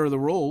the letter of the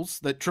rules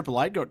that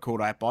Triple Eight got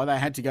called out by, they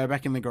had to go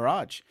back in the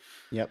garage.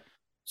 Yep.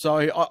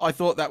 So I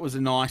thought that was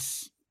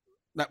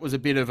a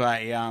bit of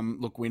a,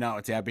 look, we know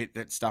it's our bit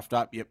that's stuffed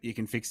up. Yep, you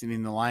can fix it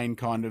in the lane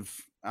kind of,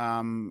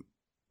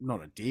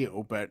 not a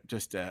deal, but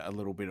just a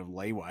little bit of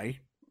leeway.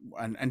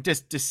 And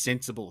just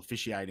sensible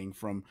officiating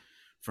from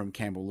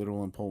Campbell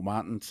Little and Paul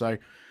Martin. So,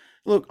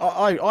 look,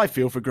 I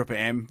feel for Group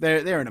M.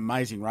 They're an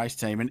amazing race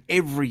team, and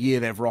every year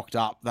they've rocked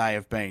up, they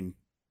have been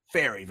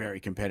very, very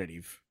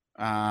competitive.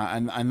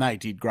 And they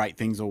did great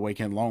things all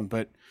weekend long.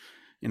 But,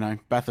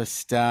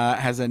 Bathurst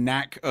has a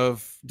knack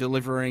of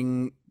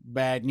delivering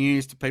bad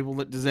news to people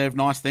that deserve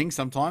nice things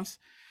sometimes.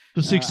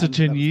 For 6 to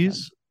 10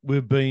 years,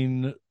 we've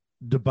been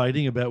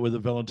debating about whether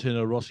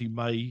Valentino Rossi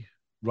may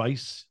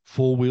race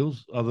four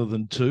wheels other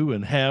than two,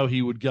 and how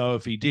he would go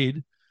if he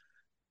did.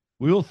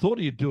 We all thought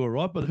he'd do all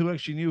right, but who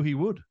actually knew he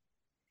would?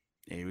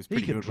 Yeah, he was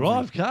pretty good. He can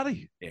drive, can't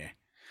he? Yeah.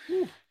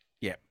 Ooh.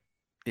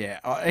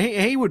 Yeah.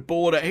 He would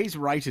border. He's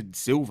rated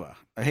silver.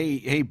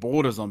 He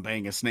borders on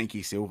being a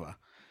sneaky silver.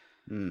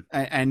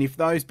 And if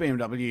those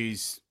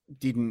BMWs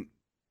didn't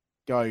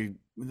go,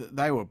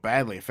 they were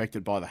badly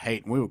affected by the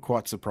heat, and we were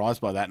quite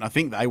surprised by that. And I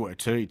think they were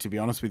too, to be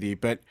honest with you.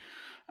 But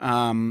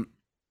had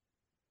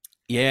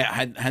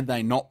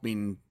they not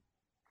been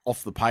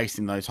off the pace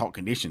in those hot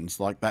conditions,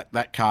 like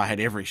that car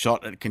had every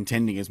shot at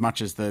contending as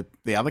much as the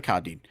other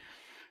car did.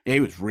 Yeah, he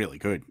was really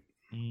good.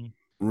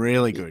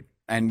 Really good.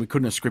 And we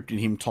couldn't have scripted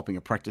him topping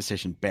a practice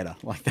session better.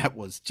 Like, that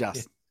was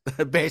just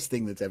the best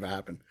thing that's ever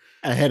happened.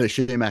 Ahead of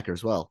Schumacher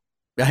as well.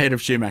 Ahead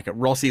of Schumacher.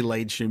 Rossi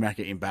leads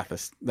Schumacher in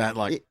Bathurst.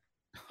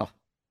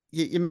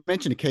 You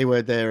mentioned a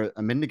keyword there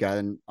a minute ago,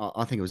 and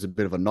I think it was a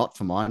bit of a knot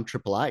for mine,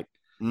 Triple Eight.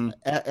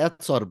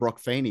 Outside of Brock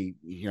Feeney,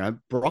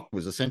 Brock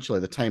was essentially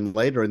the team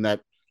leader in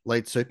that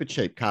lead super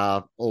cheap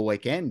car all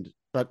weekend,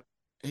 but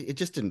it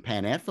just didn't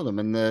pan out for them.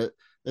 And the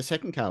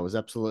second car was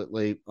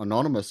absolutely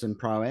anonymous in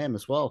Pro-Am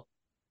as well.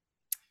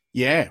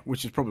 Yeah,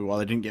 which is probably why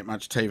they didn't get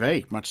much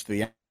TV, much to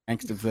the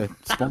angst of the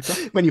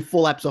sponsor. When you're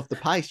 4 laps off the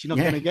pace, you're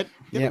not going to get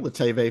all the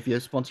TV if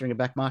you're sponsoring a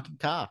backmarket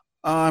car.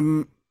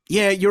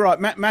 Yeah, you're right.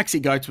 Maxi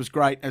Goetz was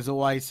great as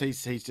always.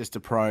 He's just a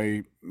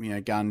pro,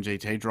 gun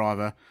GT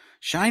driver.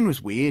 Shane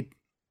was weird.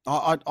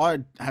 I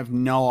have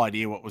no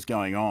idea what was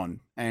going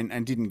on,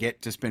 and didn't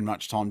get to spend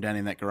much time down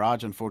in that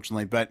garage,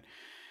 unfortunately. But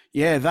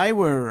yeah, they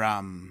were.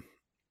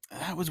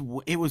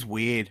 It was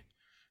weird,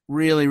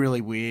 really,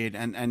 really weird.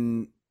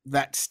 And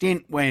that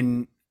stint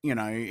when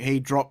he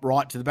dropped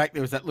right to the back,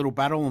 there was that little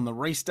battle on the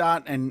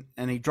restart, and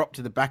he dropped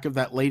to the back of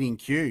that leading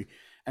queue,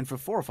 and for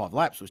 4 or 5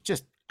 laps was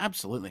just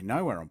absolutely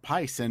nowhere on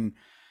pace. And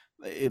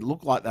it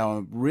looked like they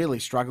were really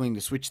struggling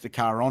to switch the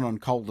car on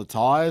colder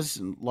tyres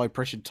and low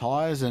pressured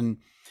tyres. And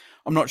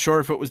I'm not sure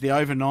if it was the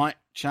overnight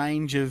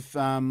change of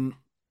the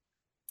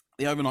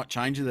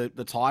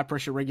tyre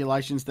pressure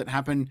regulations that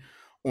happened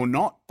or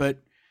not. But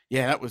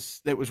yeah, that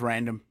was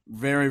random,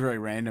 very, very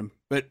random.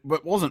 But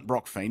wasn't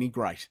Brock Feeney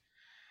great?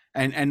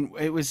 And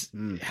it was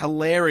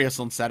hilarious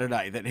on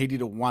Saturday that he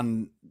did a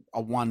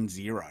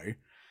 1-0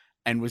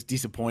 and was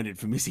disappointed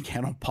for missing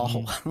out on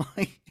pole.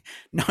 Like,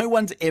 no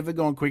one's ever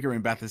gone quicker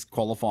in Bathurst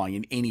qualifying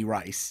in any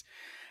race,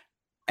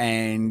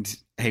 and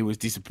he was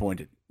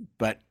disappointed.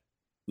 But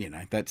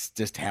that's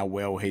just how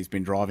well he's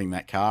been driving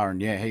that car. And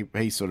yeah,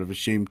 he sort of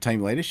assumed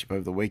team leadership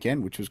over the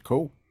weekend, which was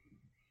cool.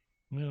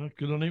 Yeah,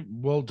 good on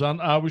him. Well done.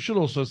 We should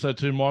also say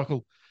too,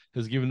 Michael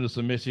has given us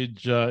a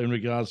message in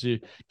regards to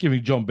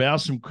giving John Bowe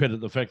some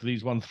credit, the fact that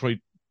he's won 3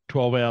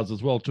 12 hours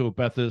as well, 2 at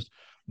Bathurst,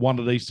 1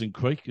 at Eastern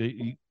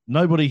Creek.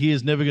 Nobody here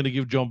is never going to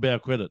give John Bowe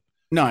credit.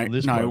 No,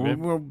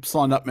 we're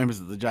signed up members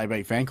of the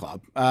JB fan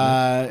club.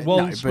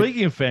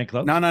 Speaking of fan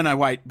club. No,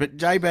 wait. But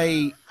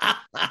JB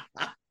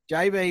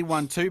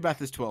won 2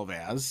 Bathurst 12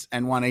 hours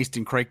and 1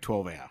 Eastern Creek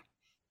 12 hour.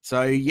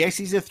 So, yes,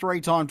 he's a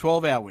 3-time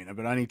 12-hour winner,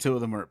 but only 2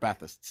 of them are at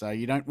Bathurst. So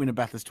you don't win a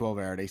Bathurst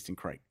 12-hour at Eastern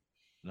Creek.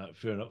 No,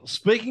 fair enough.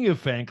 Speaking of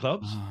fan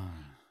clubs,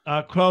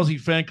 Crosby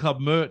fan club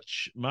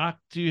merch. Mark,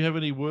 do you have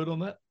any word on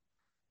that?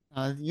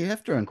 You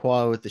have to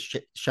inquire with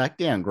the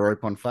Shakedown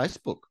group on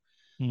Facebook.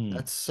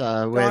 That's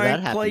where that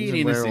happens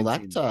and where all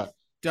that...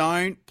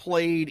 Don't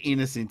plead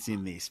innocence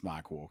in this,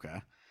 Mark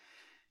Walker.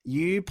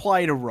 You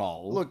played a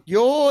role. Look,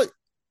 you're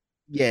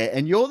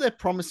there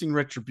promising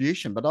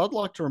retribution, but I'd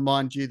like to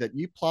remind you that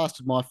you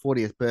plastered my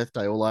 40th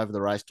birthday all over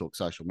the Race Talk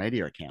social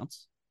media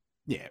accounts.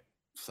 Yeah,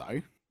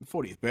 so the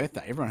 40th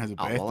birthday, everyone has a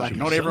birthday. Well,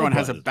 not everyone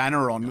has a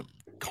banner on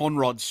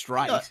Conrod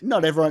Straight.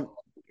 Not everyone.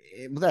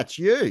 Well, that's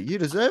you. You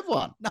deserve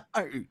one. No.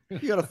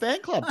 You got a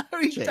fan club. No,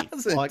 he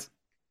doesn't.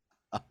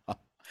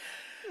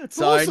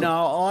 So awesome.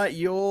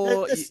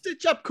 No, the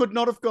stitch up could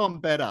not have gone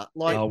better.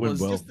 Like it was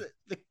just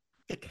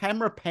the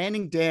camera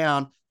panning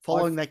down,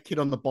 following that kid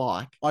on the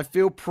bike. I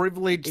feel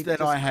privileged that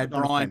I had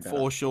Brian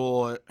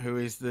Forshaw, who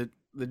is the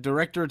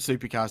director at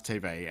Supercars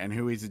TV and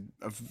who is an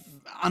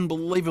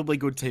unbelievably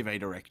good TV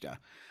director.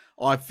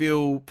 I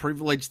feel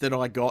privileged that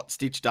I got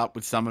stitched up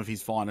with some of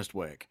his finest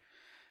work.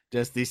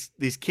 Just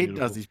this kid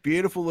does this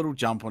beautiful little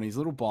jump on his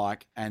little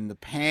bike, and the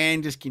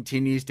pan just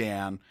continues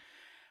down.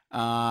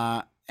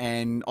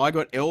 And I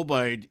got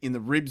elbowed in the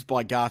ribs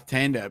by Garth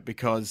Tander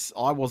because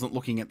I wasn't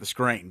looking at the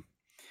screen.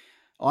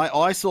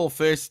 I saw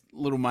first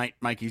little mate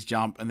make his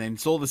jump and then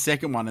saw the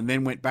second one and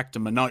then went back to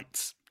my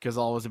notes because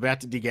I was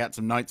about to dig out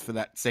some notes for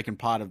that second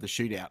part of the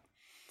shootout.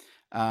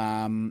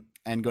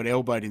 And got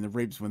elbowed in the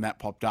ribs when that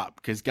popped up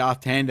because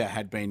Garth Tander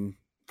had been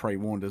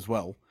pre-warned as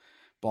well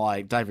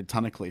by David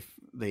Tunnicliffe,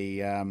 the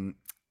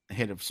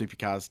head of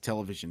Supercars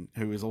Television,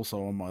 who is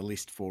also on my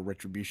list for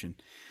retribution.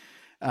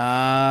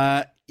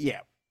 Yeah.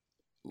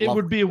 It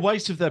would be a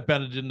waste if that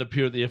banner didn't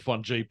appear at the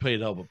F1 GP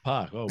at Albert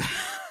Park. Oh,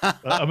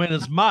 I mean,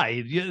 it's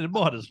made. Yeah, it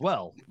might as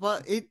well.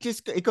 Well, it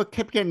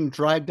kept getting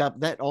dragged up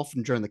that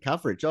often during the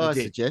coverage. I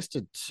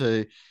suggested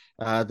to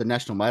the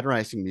National Motor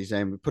Racing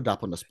Museum we put it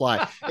up on display.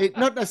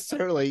 Not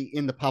necessarily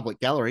in the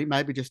public gallery,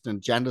 maybe just in a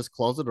jandar's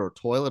closet or a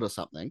toilet or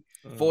something.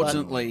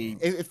 Fortunately,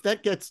 if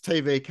that gets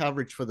TV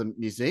coverage for the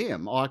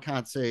museum, I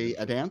can't see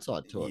a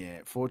downside to it. Yeah,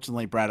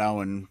 fortunately, Brad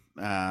Owen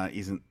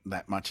isn't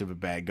that much of a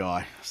bad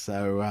guy.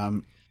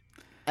 So.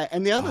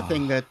 And the other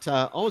thing that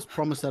I was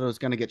promised that it was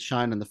going to get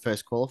shown in the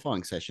first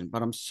qualifying session,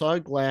 but I'm so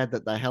glad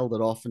that they held it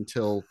off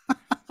until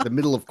the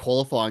middle of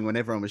qualifying when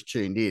everyone was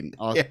tuned in.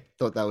 I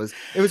thought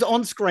it was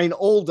on screen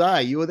all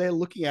day. You were there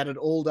looking at it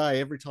all day.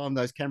 Every time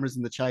those cameras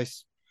in the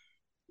chase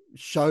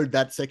showed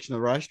that section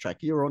of the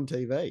racetrack, you were on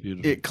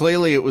TV.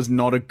 Clearly it was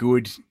not a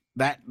good,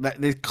 that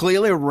there's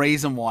clearly a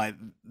reason why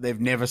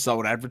they've never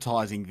sold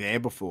advertising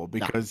there before,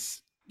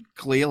 because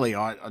clearly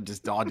I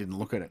didn't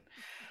look at it.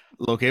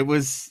 Look, it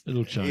was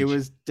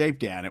deep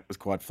down. It was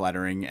quite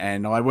flattering,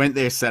 and I went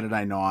there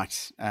Saturday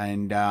night.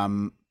 And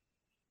how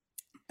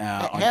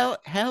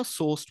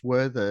sourced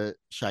were the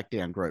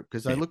Shakedown group?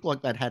 Because they looked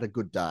like they'd had a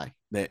good day.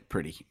 They're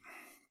pretty,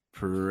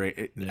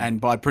 and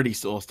by pretty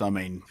sourced I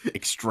mean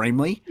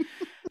extremely.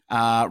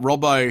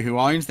 Robbo, who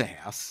owns the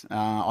house,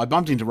 I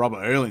bumped into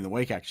Robbo early in the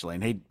week actually,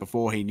 and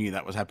before he knew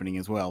that was happening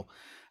as well.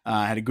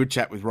 Had a good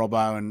chat with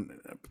Robbo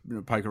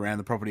and poke around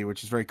the property,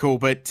 which is very cool.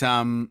 But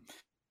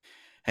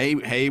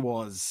He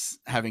was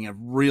having a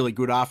really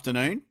good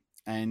afternoon,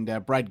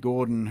 and Brad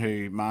Gordon,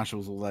 who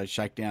marshals all those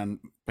Shakedown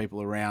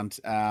people around,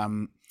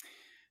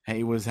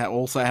 he was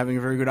also having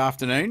a very good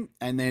afternoon.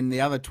 And then the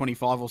other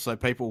 25 or so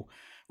people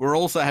were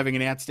also having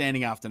an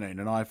outstanding afternoon,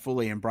 and I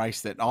fully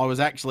embraced that. I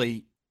was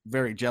actually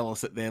very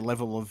jealous at their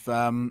level of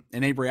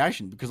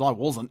inebriation because I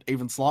wasn't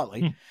even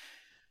slightly.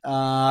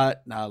 No,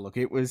 look,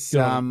 it was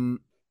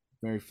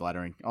very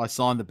flattering. I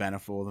signed the banner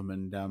for them,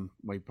 and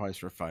we posed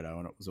for a photo,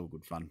 and it was all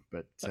good fun.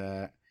 But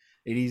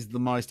it is the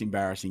most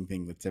embarrassing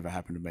thing that's ever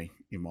happened to me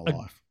in my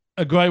life.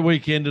 A great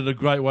weekend and a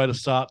great way to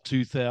start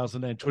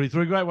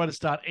 2023. A great way to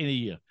start any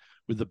year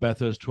with the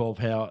Bathurst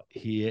 12 Hour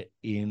here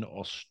in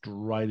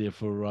Australia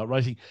for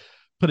racing.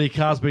 Plenty of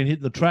cars been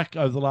hitting the track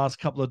over the last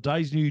couple of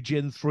days. New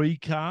Gen 3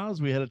 cars.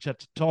 We had a chat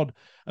to Todd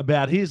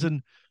about his.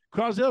 And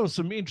Cruz, there was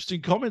some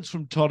interesting comments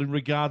from Todd in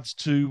regards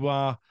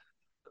to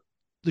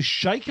the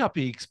shake-up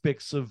he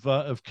expects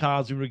of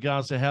cars in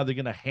regards to how they're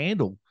going to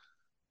handle,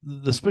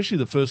 especially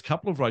the first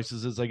couple of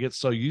races as they get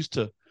so used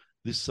to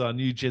this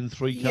new Gen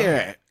 3 car.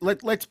 Yeah,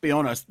 let's be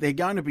honest. They're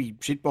going to be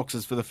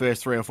shitboxes for the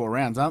first 3 or 4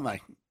 rounds, aren't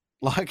they?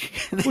 Like,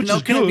 they're which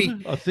not going to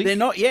be. I think they're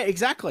not. Yeah,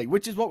 exactly.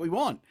 Which is what we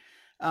want.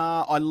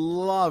 I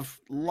love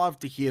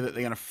to hear that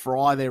they're going to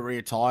fry their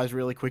rear tires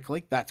really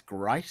quickly. That's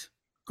great.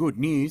 Good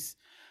news.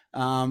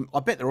 I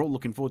bet they're all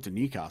looking forward to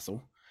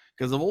Newcastle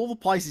because of all the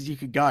places you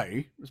could go,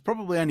 there's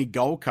probably only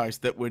Gold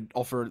Coast that would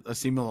offer a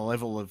similar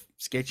level of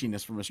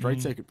sketchiness from a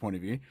street circuit point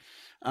of view.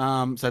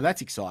 So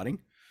that's exciting.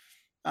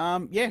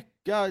 Yeah,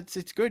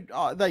 it's good.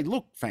 They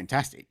look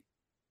fantastic.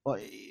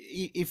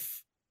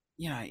 If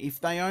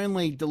they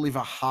only deliver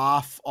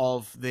half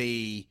of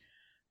the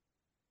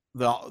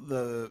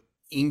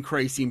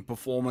increase in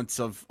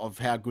performance of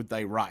how good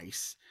they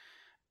race,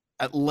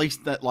 at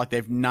least that like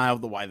they've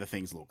nailed the way the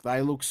things look.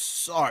 They look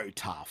so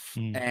tough,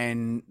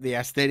 and the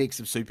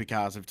aesthetics of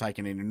supercars have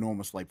taken an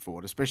enormous leap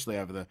forward, especially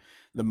over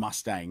the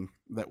Mustang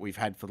that we've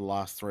had for the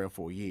last 3 or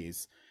 4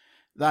 years.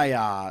 They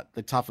are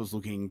the toughest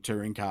looking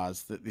touring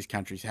cars that this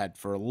country's had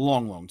for a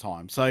long, long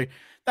time. So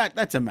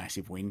that's a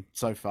massive win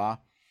so far.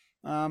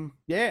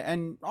 Yeah,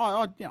 and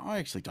I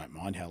actually don't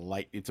mind how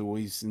late it's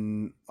always,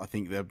 and I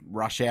think the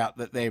rush out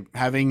that they're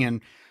having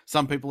and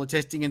some people are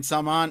testing and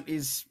some aren't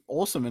is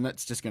awesome, and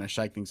that's just going to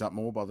shake things up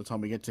more by the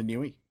time we get to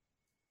Newey.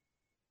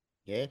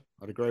 Yeah,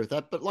 I'd agree with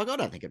that. But, I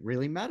don't think it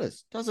really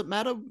matters. Does it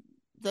matter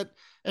that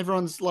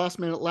everyone's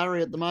last-minute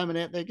Larry at the moment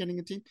out there getting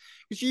it in?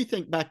 Because you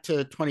think back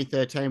to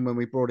 2013 when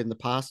we brought in the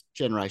past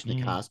generation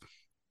of cars,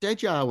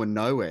 Dejar were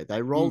nowhere.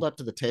 They rolled up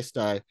to the test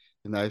day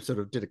and they sort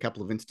of did a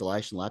couple of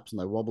installation laps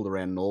and they wobbled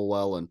around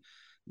Norwell and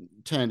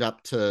turned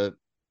up to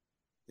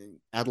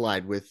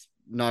Adelaide with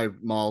no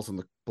miles on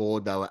the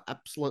board. They were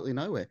absolutely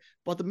nowhere.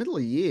 By the middle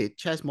of the year,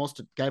 Chaz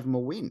Mostert gave them a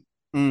win.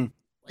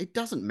 It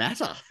doesn't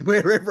matter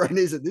where everyone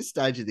is at this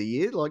stage of the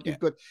year. You've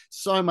got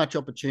so much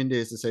opportunity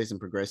as the season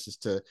progresses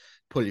to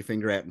pull your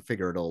finger out and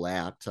figure it all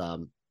out.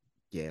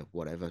 Yeah,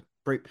 whatever.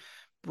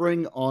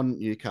 Bring on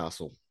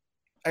Newcastle.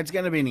 It's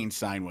going to be an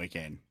insane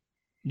weekend.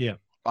 Yeah.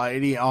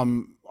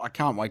 I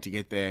can't wait to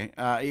get there.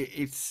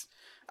 It's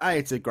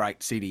a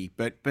great city,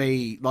 but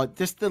B,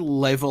 just the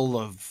level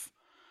of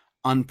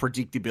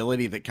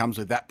unpredictability that comes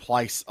with that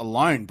place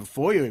alone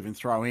before you even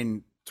throw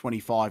in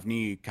 25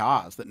 new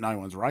cars that no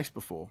one's raced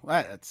before.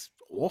 That's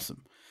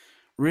awesome.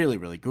 Really,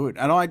 really good.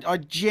 And I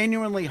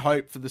genuinely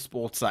hope for the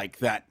sport's sake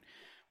that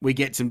we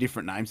get some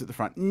different names at the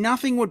front.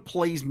 Nothing would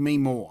please me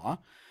more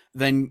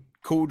than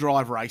Cool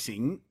Drive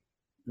Racing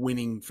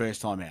winning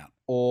first time out,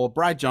 or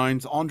Brad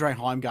Jones, Andre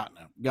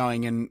Heimgartner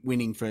going and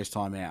winning first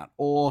time out,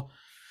 or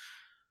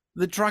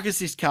the truck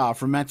assist car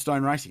from Matt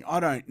Stone Racing. I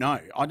don't know.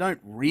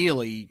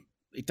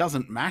 It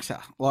doesn't matter.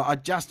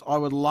 I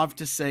would love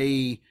to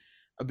see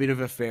a bit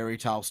of a fairy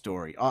tale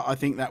story. I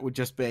think that would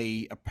just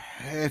be a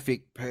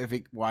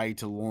perfect way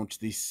to launch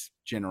this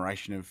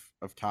generation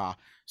of car,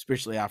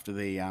 especially after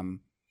the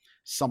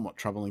somewhat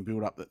troubling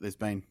build-up that there's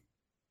been.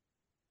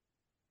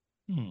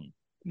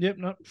 Yep,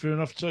 no, fair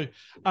enough too.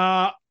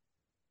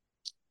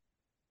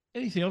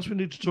 Anything else we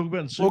need to talk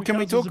about? Well, can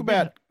we talk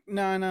about...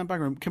 No,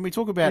 bugger. Can we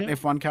talk about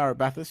F1 car at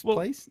Bathurst,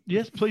 please?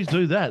 Yes, please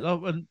do that.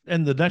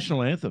 And the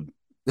national anthem.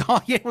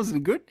 Oh, yeah, wasn't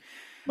it good?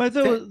 Mate,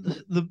 that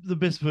was the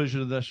best version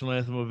of the national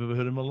anthem I've ever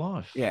heard in my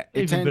life. Yeah,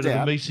 even better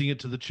than me singing it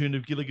to the tune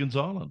of Gilligan's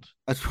Island.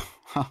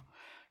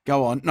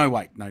 Go on. No,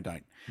 wait. No,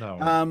 don't.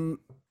 No.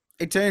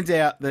 It turns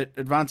out that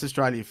Advance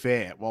Australia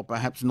Fair, while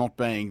perhaps not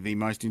being the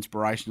most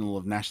inspirational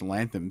of national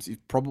anthems, is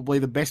probably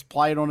the best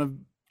played on a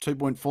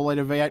 2.4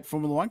 litre V8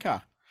 Formula One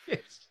car.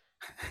 Yes.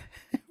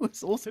 It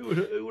was awesome.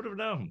 Who would have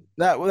known?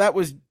 That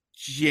was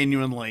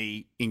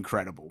genuinely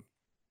incredible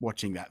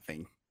watching that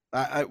thing.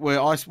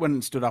 Where I went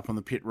and stood up on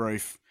the pit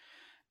roof,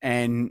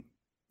 and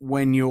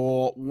when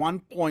you're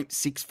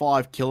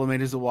 1.65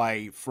 kilometres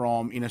away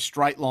in a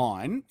straight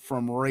line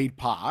from Reed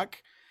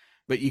Park,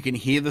 but you can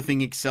hear the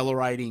thing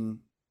accelerating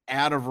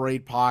out of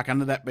Reed Park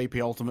under that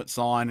BP Ultimate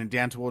sign and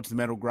down towards the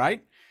metal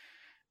grate,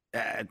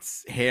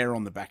 it's hair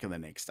on the back of the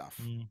neck stuff.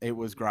 It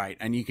was great.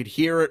 And you could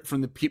hear it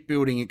from the pit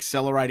building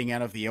accelerating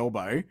out of the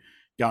elbow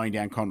going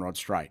down Conrod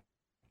Straight.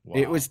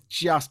 Wow. It was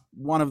just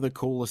one of the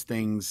coolest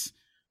things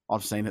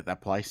I've seen at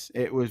that place.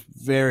 It was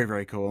very,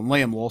 very cool. And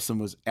Liam Lawson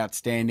was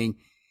outstanding.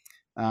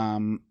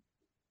 They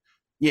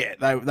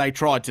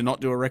tried to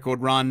not do a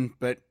record run,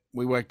 but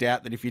we worked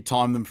out that if you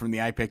time them from the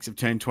apex of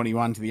turn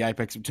 21 to the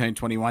apex of turn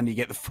 21, you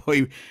get the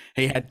full.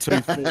 He had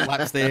 2 full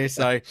laps there.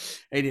 So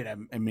he did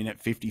a minute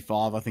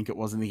 55, I think it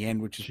was in the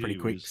end, which is pretty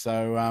quick.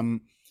 So,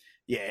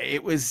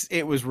 it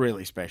was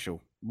really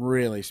special,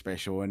 really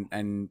special.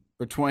 And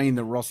between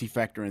the Rossi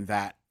factor and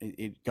that,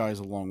 it goes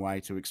a long way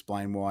to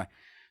explain why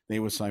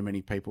there were so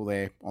many people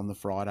there on the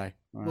Friday.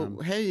 Well,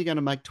 how are you going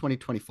to make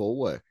 2024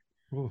 work?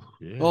 Oh,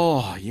 yeah.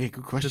 Oh, yeah,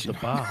 good question. Just the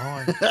bar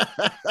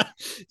high.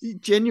 You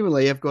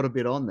genuinely have got a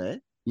bit on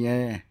there.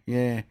 Yeah.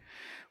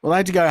 Well, they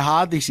had to go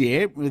hard this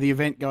year with the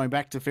event going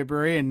back to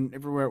February and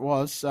everywhere it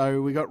was.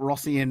 So we got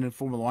Rossi in a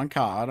Formula One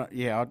car.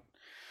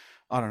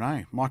 I don't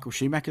know. Michael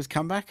Schumacher's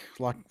come back.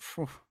 Like,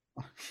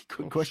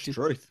 good question.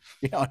 Truth.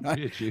 Yeah, I know.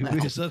 Yeah, gee,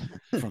 is it?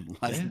 From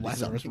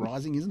Lazarus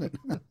Rising, isn't it?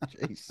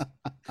 Jeez.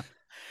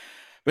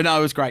 But no,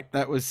 it was great.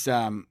 That was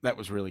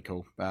really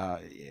cool.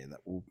 That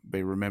will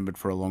be remembered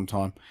for a long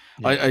time.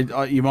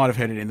 Yeah. You might have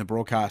heard it in the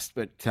broadcast,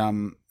 but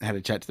had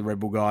a chat to the Red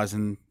Bull guys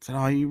and said, "Oh,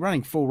 are you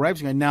running full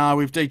revs?" I go, "No,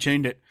 we've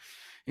detuned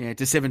it,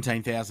 to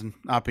 17,000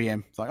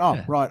 RPM." It's like, "Oh,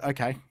 yeah. Right,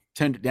 okay."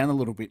 Turned it down a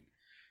little bit,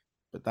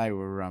 but they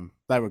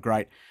were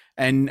great.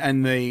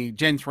 And the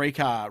Gen 3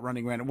 car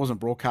running around, it wasn't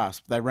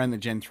broadcast. They ran the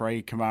Gen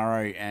 3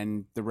 Camaro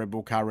and the Red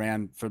Bull car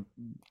around for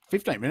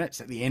 15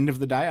 minutes at the end of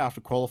the day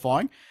after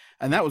qualifying.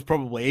 And that was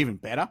probably even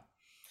better,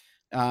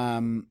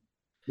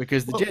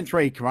 because the Gen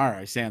 3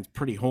 Camaro sounds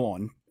pretty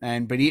horn,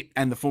 but it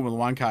and the Formula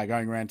One car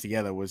going around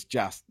together was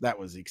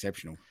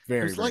exceptional.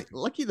 Very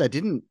lucky they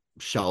didn't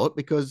show it,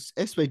 because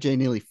SVG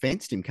nearly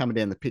fenced him coming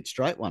down the pit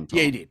straight one time.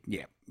 Yeah, he did.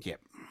 Yeah.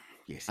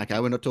 Yes. Okay,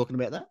 we're not talking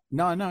about that.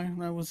 No.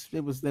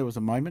 There was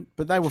a moment,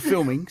 but they were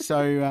filming,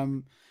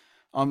 so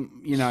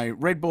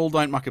Red Bull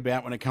don't muck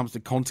about when it comes to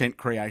content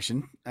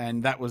creation,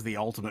 and that was the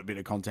ultimate bit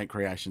of content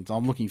creation. So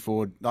I'm looking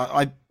forward.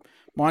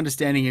 My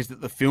understanding is that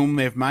the film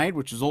they've made,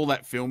 which is all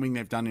that filming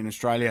they've done in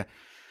Australia,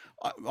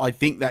 I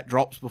think that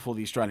drops before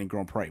the Australian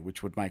Grand Prix,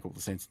 which would make all the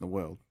sense in the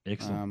world.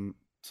 Excellent.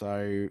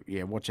 So,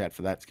 yeah, watch out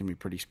for that. It's going to be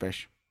pretty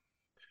special.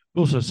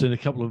 We've also seen a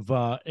couple of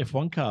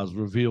F1 cars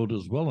revealed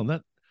as well, and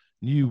that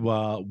new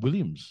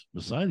Williams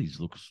Mercedes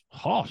looks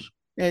hot.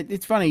 Yeah,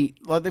 it's funny.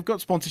 Like, they've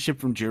got sponsorship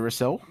from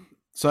Duracell,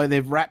 so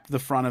they've wrapped the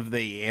front of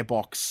the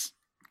airbox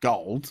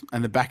gold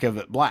and the back of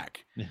it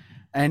black. Yeah.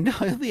 And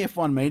the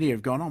F1 media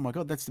have gone, "Oh my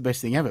God, that's the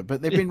best thing ever."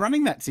 But they've been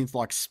running that since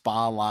like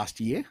Spa last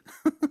year.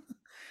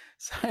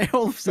 So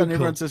all of a sudden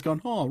everyone's just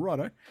gone, "Oh,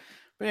 righto."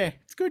 But yeah,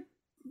 it's good.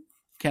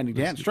 Counting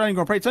down. Australian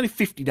Grand Prix. It's only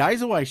 50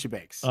 days away,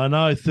 Shebex. I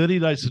know. 30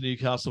 days to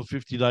Newcastle,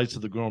 50 days to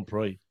the Grand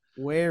Prix.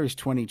 Where is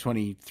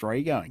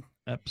 2023 going?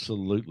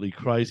 Absolutely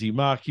crazy.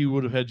 Mark, you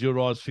would have had your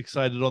eyes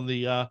fixated on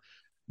the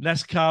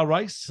NASCAR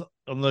race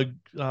on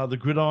the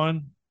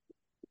gridiron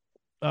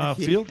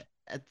field.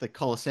 At the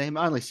Coliseum,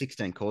 only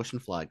 16 caution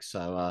flags.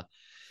 So,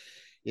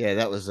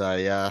 that was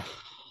a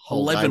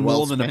whole 11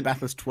 more than a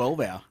Bathurst 12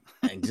 hour.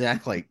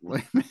 Exactly.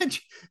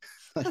 Imagine.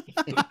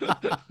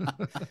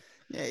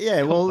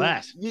 Yeah,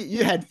 well,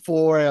 you had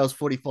 4 hours,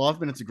 45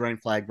 minutes of green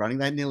flag running.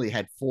 They nearly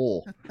had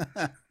 4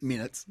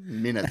 minutes.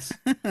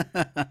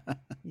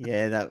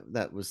 Yeah,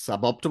 that was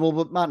suboptimal.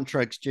 But Martin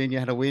Truex Jr.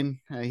 had a win.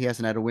 He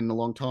hasn't had a win in a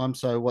long time.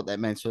 So what that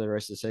means for the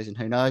rest of the season,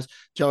 who knows?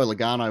 Joey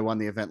Logano won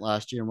the event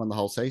last year and won the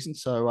whole season.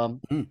 So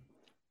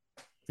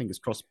fingers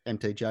crossed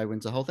MTJ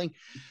wins the whole thing.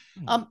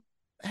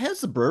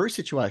 How's the brewery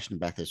situation in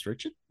Bathurst,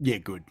 Richard? Yeah,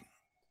 good.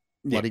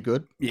 Bloody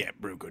good? Yeah,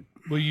 real good.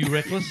 Were you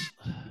Reckless?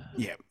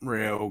 Yeah,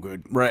 real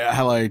good.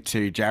 Hello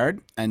to Jared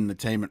and the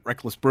team at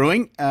Reckless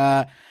Brewing.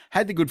 Had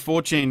the good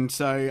fortune,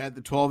 so at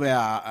the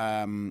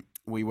 12-hour,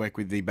 we work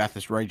with the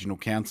Bathurst Regional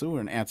Council,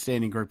 an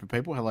outstanding group of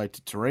people. Hello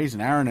to Therese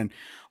and Aaron and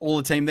all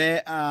the team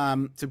there,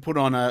 to put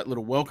on a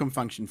little welcome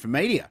function for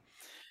media.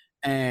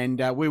 And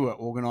we were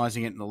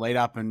organising it in the lead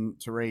up,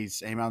 and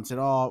Therese emailed and said,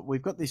 "Oh,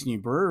 we've got this new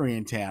brewery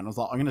in town." I was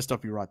like, "I'm going to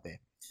stop you right there."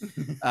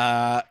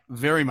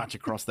 Very much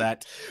across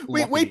that.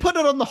 We put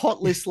it on the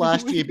hot list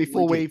last year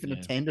before we even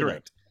attended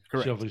it.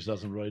 Correct. She obviously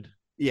doesn't read.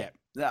 Yeah.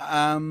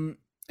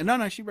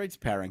 No, she reads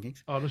Power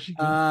Rankings. Oh, does she?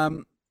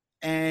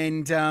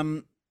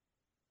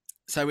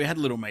 So we had a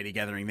little media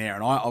gathering there,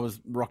 and I was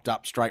rocked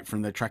up straight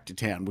from the track to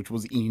town, which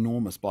was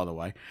enormous, by the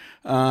way.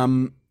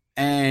 And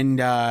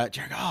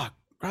Jared, "Oh,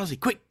 Rosie,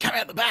 quick, come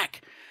out the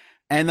back."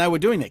 And they were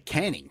doing their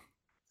canning.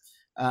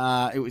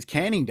 It was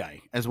canning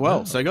day as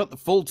well. Oh. So I got the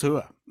full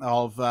tour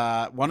of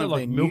one of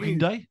their milking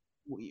day.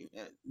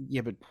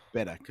 Yeah, but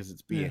better because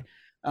it's beer.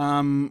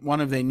 Yeah.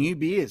 One of their new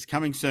beers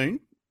coming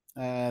soon,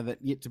 that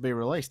yet to be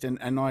released.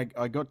 And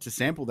I got to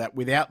sample that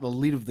without the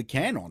lid of the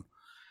can on,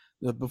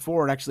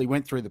 before it actually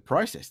went through the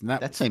process. And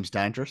that seems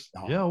dangerous.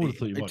 Yeah, I would have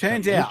thought you might. It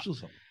turns out,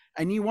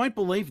 and you won't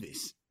believe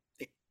this,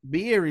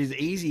 beer is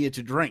easier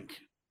to drink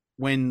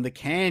when the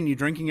can you're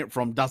drinking it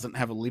from doesn't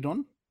have a lid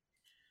on.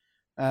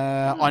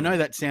 I know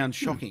that sounds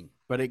shocking,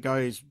 but it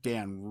goes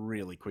down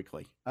really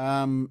quickly.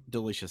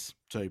 Delicious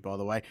too, by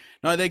the way.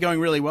 No, they're going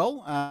really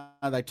well.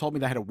 They told me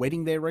they had a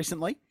wedding there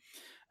recently,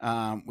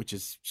 which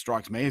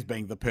strikes me as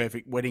being the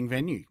perfect wedding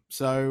venue.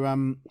 So,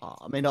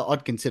 I mean,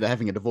 I'd consider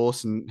having a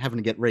divorce and having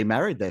to get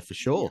remarried there for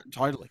sure. Yeah,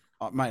 totally,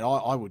 mate.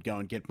 I would go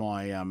and get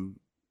my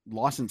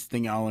license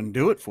thingo and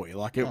do it for you.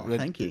 Like,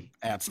 thank you.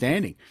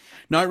 Outstanding.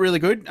 No, really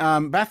good.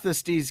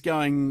 Bathurst is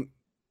going.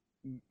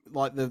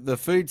 Like the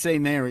food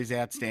scene there is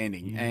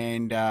outstanding.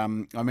 And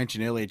I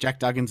mentioned earlier, Jack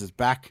Duggins is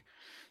back.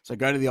 So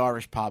go to the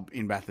Irish pub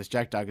in Bathurst,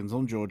 Jack Duggan's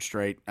on George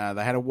Street.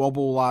 They had a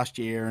wobble last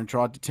year and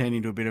tried to turn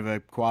into a bit of a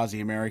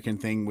quasi-American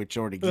thing, which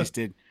already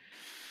existed.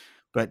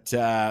 But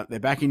they're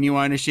back in new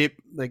ownership.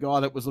 The guy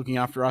that was looking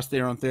after us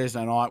there on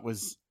Thursday night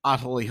was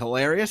utterly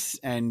hilarious,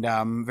 and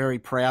very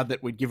proud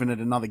that we'd given it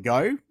another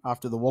go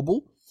after the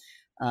wobble.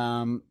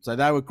 So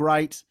they were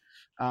great.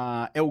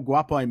 El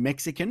Guapo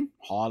Mexican,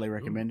 highly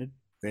recommended.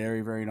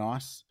 Very, very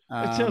nice.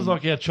 It sounds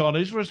like our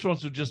Chinese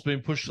restaurants have just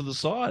been pushed to the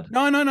side.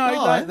 No.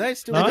 They're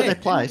still there. Their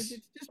place.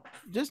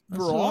 Just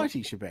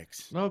variety,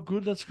 Shebex. Oh,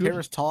 good. That's good.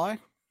 Paris Thai,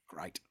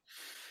 great.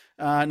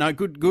 No,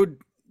 good.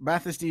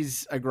 Bathurst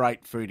is a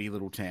great foodie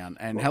little town.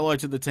 And hello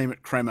to the team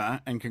at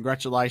Crema, and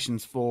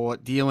congratulations for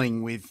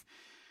dealing with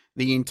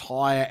the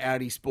entire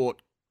Audi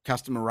Sport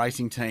customer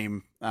racing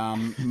team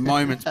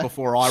moments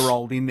before I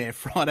rolled in there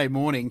Friday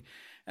morning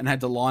and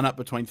had to line up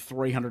between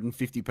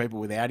 350 people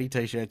with Audi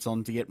T-shirts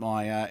on to get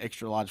my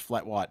extra large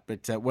flat white.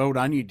 But well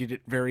done. You did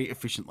it very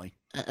efficiently.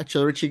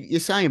 Actually, Richie, you're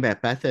saying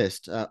about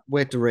Bathurst.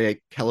 We had to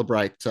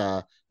recalibrate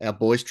our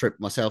boys' trip,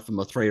 myself and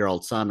my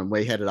 3-year-old son, and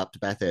we headed up to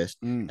Bathurst.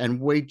 And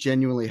we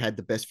genuinely had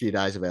the best few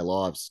days of our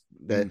lives.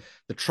 The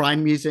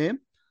train museum,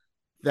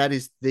 that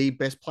is the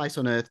best place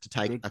on earth to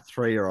take a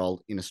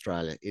 3-year-old in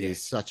Australia. It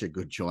is such a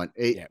good joint.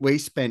 We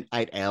spent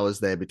 8 hours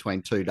there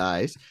between 2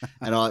 days,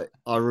 and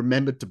I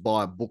remembered to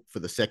buy a book for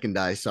the second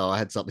day, so I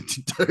had something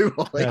to do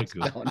while I was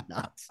going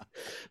nuts.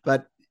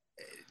 But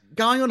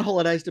going on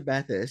holidays to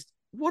Bathurst,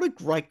 what a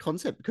great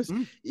concept, because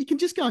you can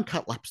just go and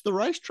cut laps the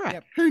racetrack.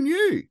 Yep. Who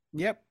knew?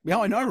 Yep. Yeah,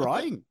 I know,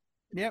 right?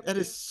 Yep. That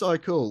is so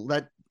cool.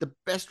 That the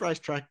best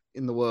racetrack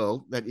in the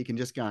world that you can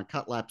just go and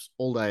cut laps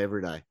all day,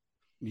 every day.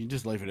 You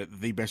just leave it at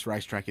the best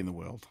racetrack in the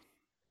world,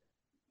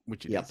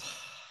 which it is.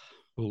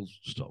 Full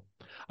stop.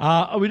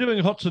 Are we doing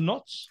hots and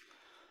knots?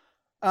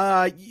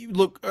 My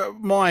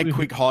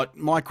quick hot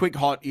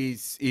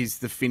is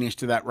the finish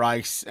to that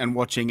race and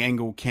watching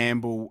Engel,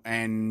 Campbell,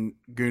 and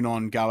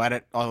Gunon go at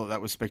it. I thought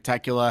that was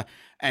spectacular,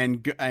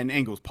 and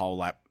Engel's pole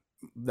lap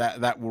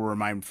that will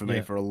remain for me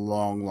for a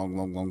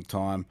long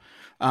time.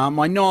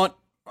 My not,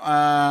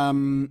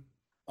 I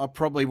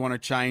probably want to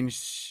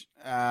change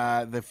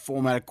the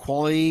format of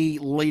quality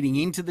leading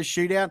into the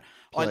shootout.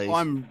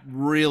 I'm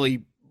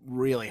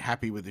really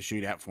happy with the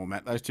shootout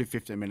format. Those two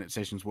 15-minute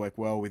sessions work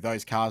well with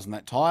those cars and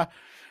that tyre.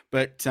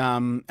 But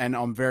and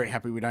I'm very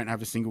happy we don't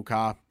have a single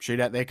car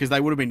shootout there, because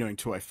they would have been doing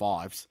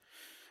 205s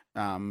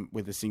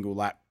with a single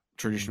lap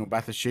traditional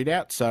Bathurst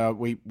shootout. So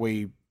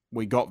we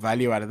got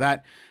value out of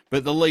that.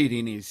 But the lead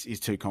in is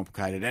too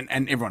complicated,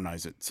 and everyone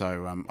knows it.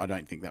 So I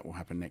don't think that will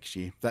happen next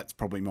year. That's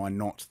probably my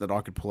not that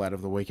I could pull out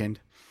of the weekend.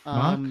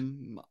 Mark?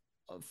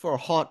 For a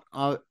hot,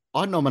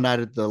 I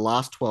nominated the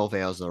last 12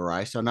 hours of the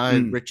race. I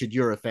know, Richard,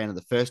 you're a fan of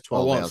the first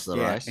 12 hours of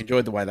the race.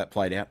 Enjoyed the way that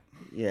played out.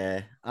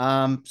 Yeah.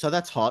 So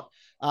that's hot.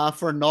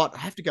 For a not, I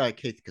have to go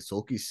Keith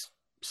Kasulki's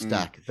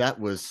stack. That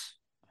was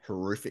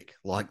horrific.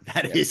 Like,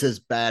 that is as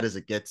bad as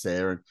it gets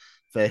there. And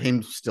for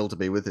him still to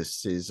be with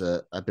us is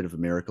a bit of a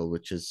miracle,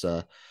 which is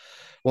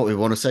what we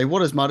want to see.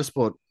 What has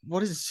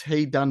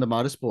he done to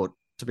motorsport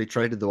to be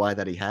treated the way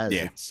that he has?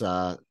 Yeah. It's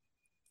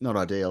not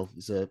ideal.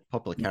 He's a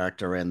popular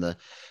character around the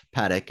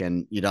paddock,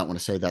 and you don't want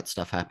to see that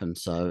stuff happen.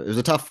 So it was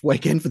a tough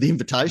weekend for the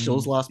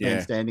Invitationals. Last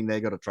man standing there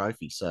got a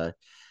trophy. So,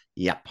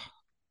 yep.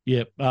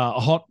 Yep.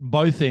 Hot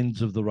both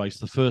ends of the race,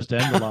 the first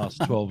and the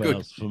last 12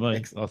 hours for me.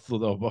 Excellent. I thought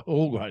they were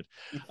all great.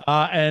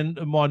 And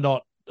my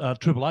not,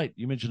 888.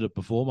 You mentioned it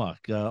before, Mark.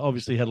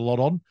 Obviously had a lot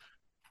on,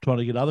 trying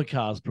to get other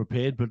cars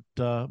prepared,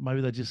 but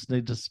maybe they just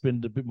need to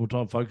spend a bit more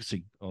time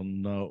focusing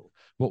on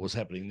what was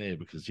happening there,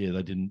 because, they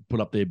didn't put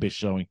up their best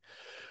showing.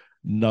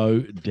 No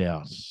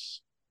doubt.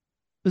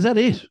 Is that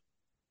it?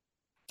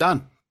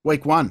 Done.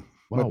 Week 1.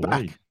 Wow, we're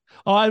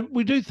back.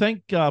 We do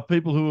thank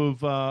people who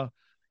have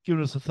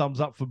given us a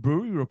thumbs up for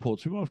brewery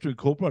reports. We might have to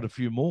incorporate a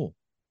few more.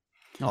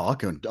 Oh, I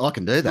can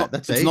do that.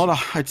 That's easy.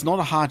 It's not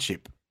a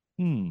hardship.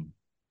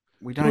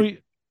 We don't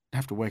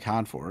have to work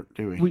hard for it,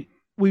 do we?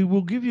 We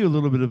will give you a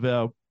little bit of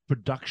our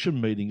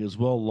production meeting as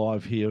well,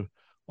 live here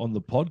on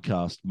the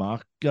podcast,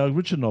 Mark.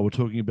 Richard and I were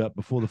talking about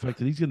before the fact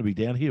that he's going to be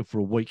down here for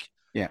a week.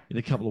 Yeah. In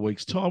a couple of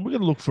weeks' time. We're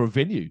going to look for a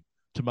venue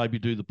to maybe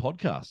do the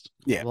podcast.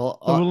 Yeah. Well,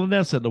 we'll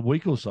announce that in a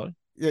week or so.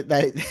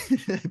 They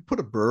put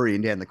a brewery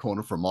in down the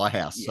corner from my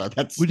house. So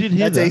that's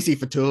that. Easy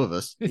for two of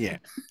us. Yeah.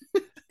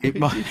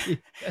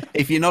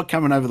 If you're not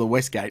coming over the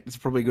Westgate, it's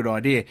probably a good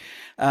idea.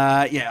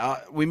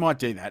 We might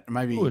do that.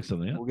 Maybe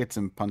we'll get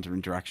some punter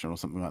interaction or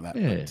something like that.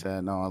 Yeah.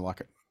 But no, I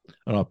like it.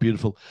 All right,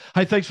 beautiful.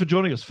 Hey, thanks for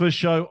joining us. First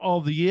show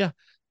of the year.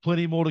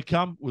 Plenty more to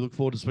come. We look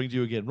forward to speaking to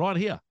you again right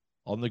here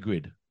on The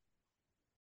Grid.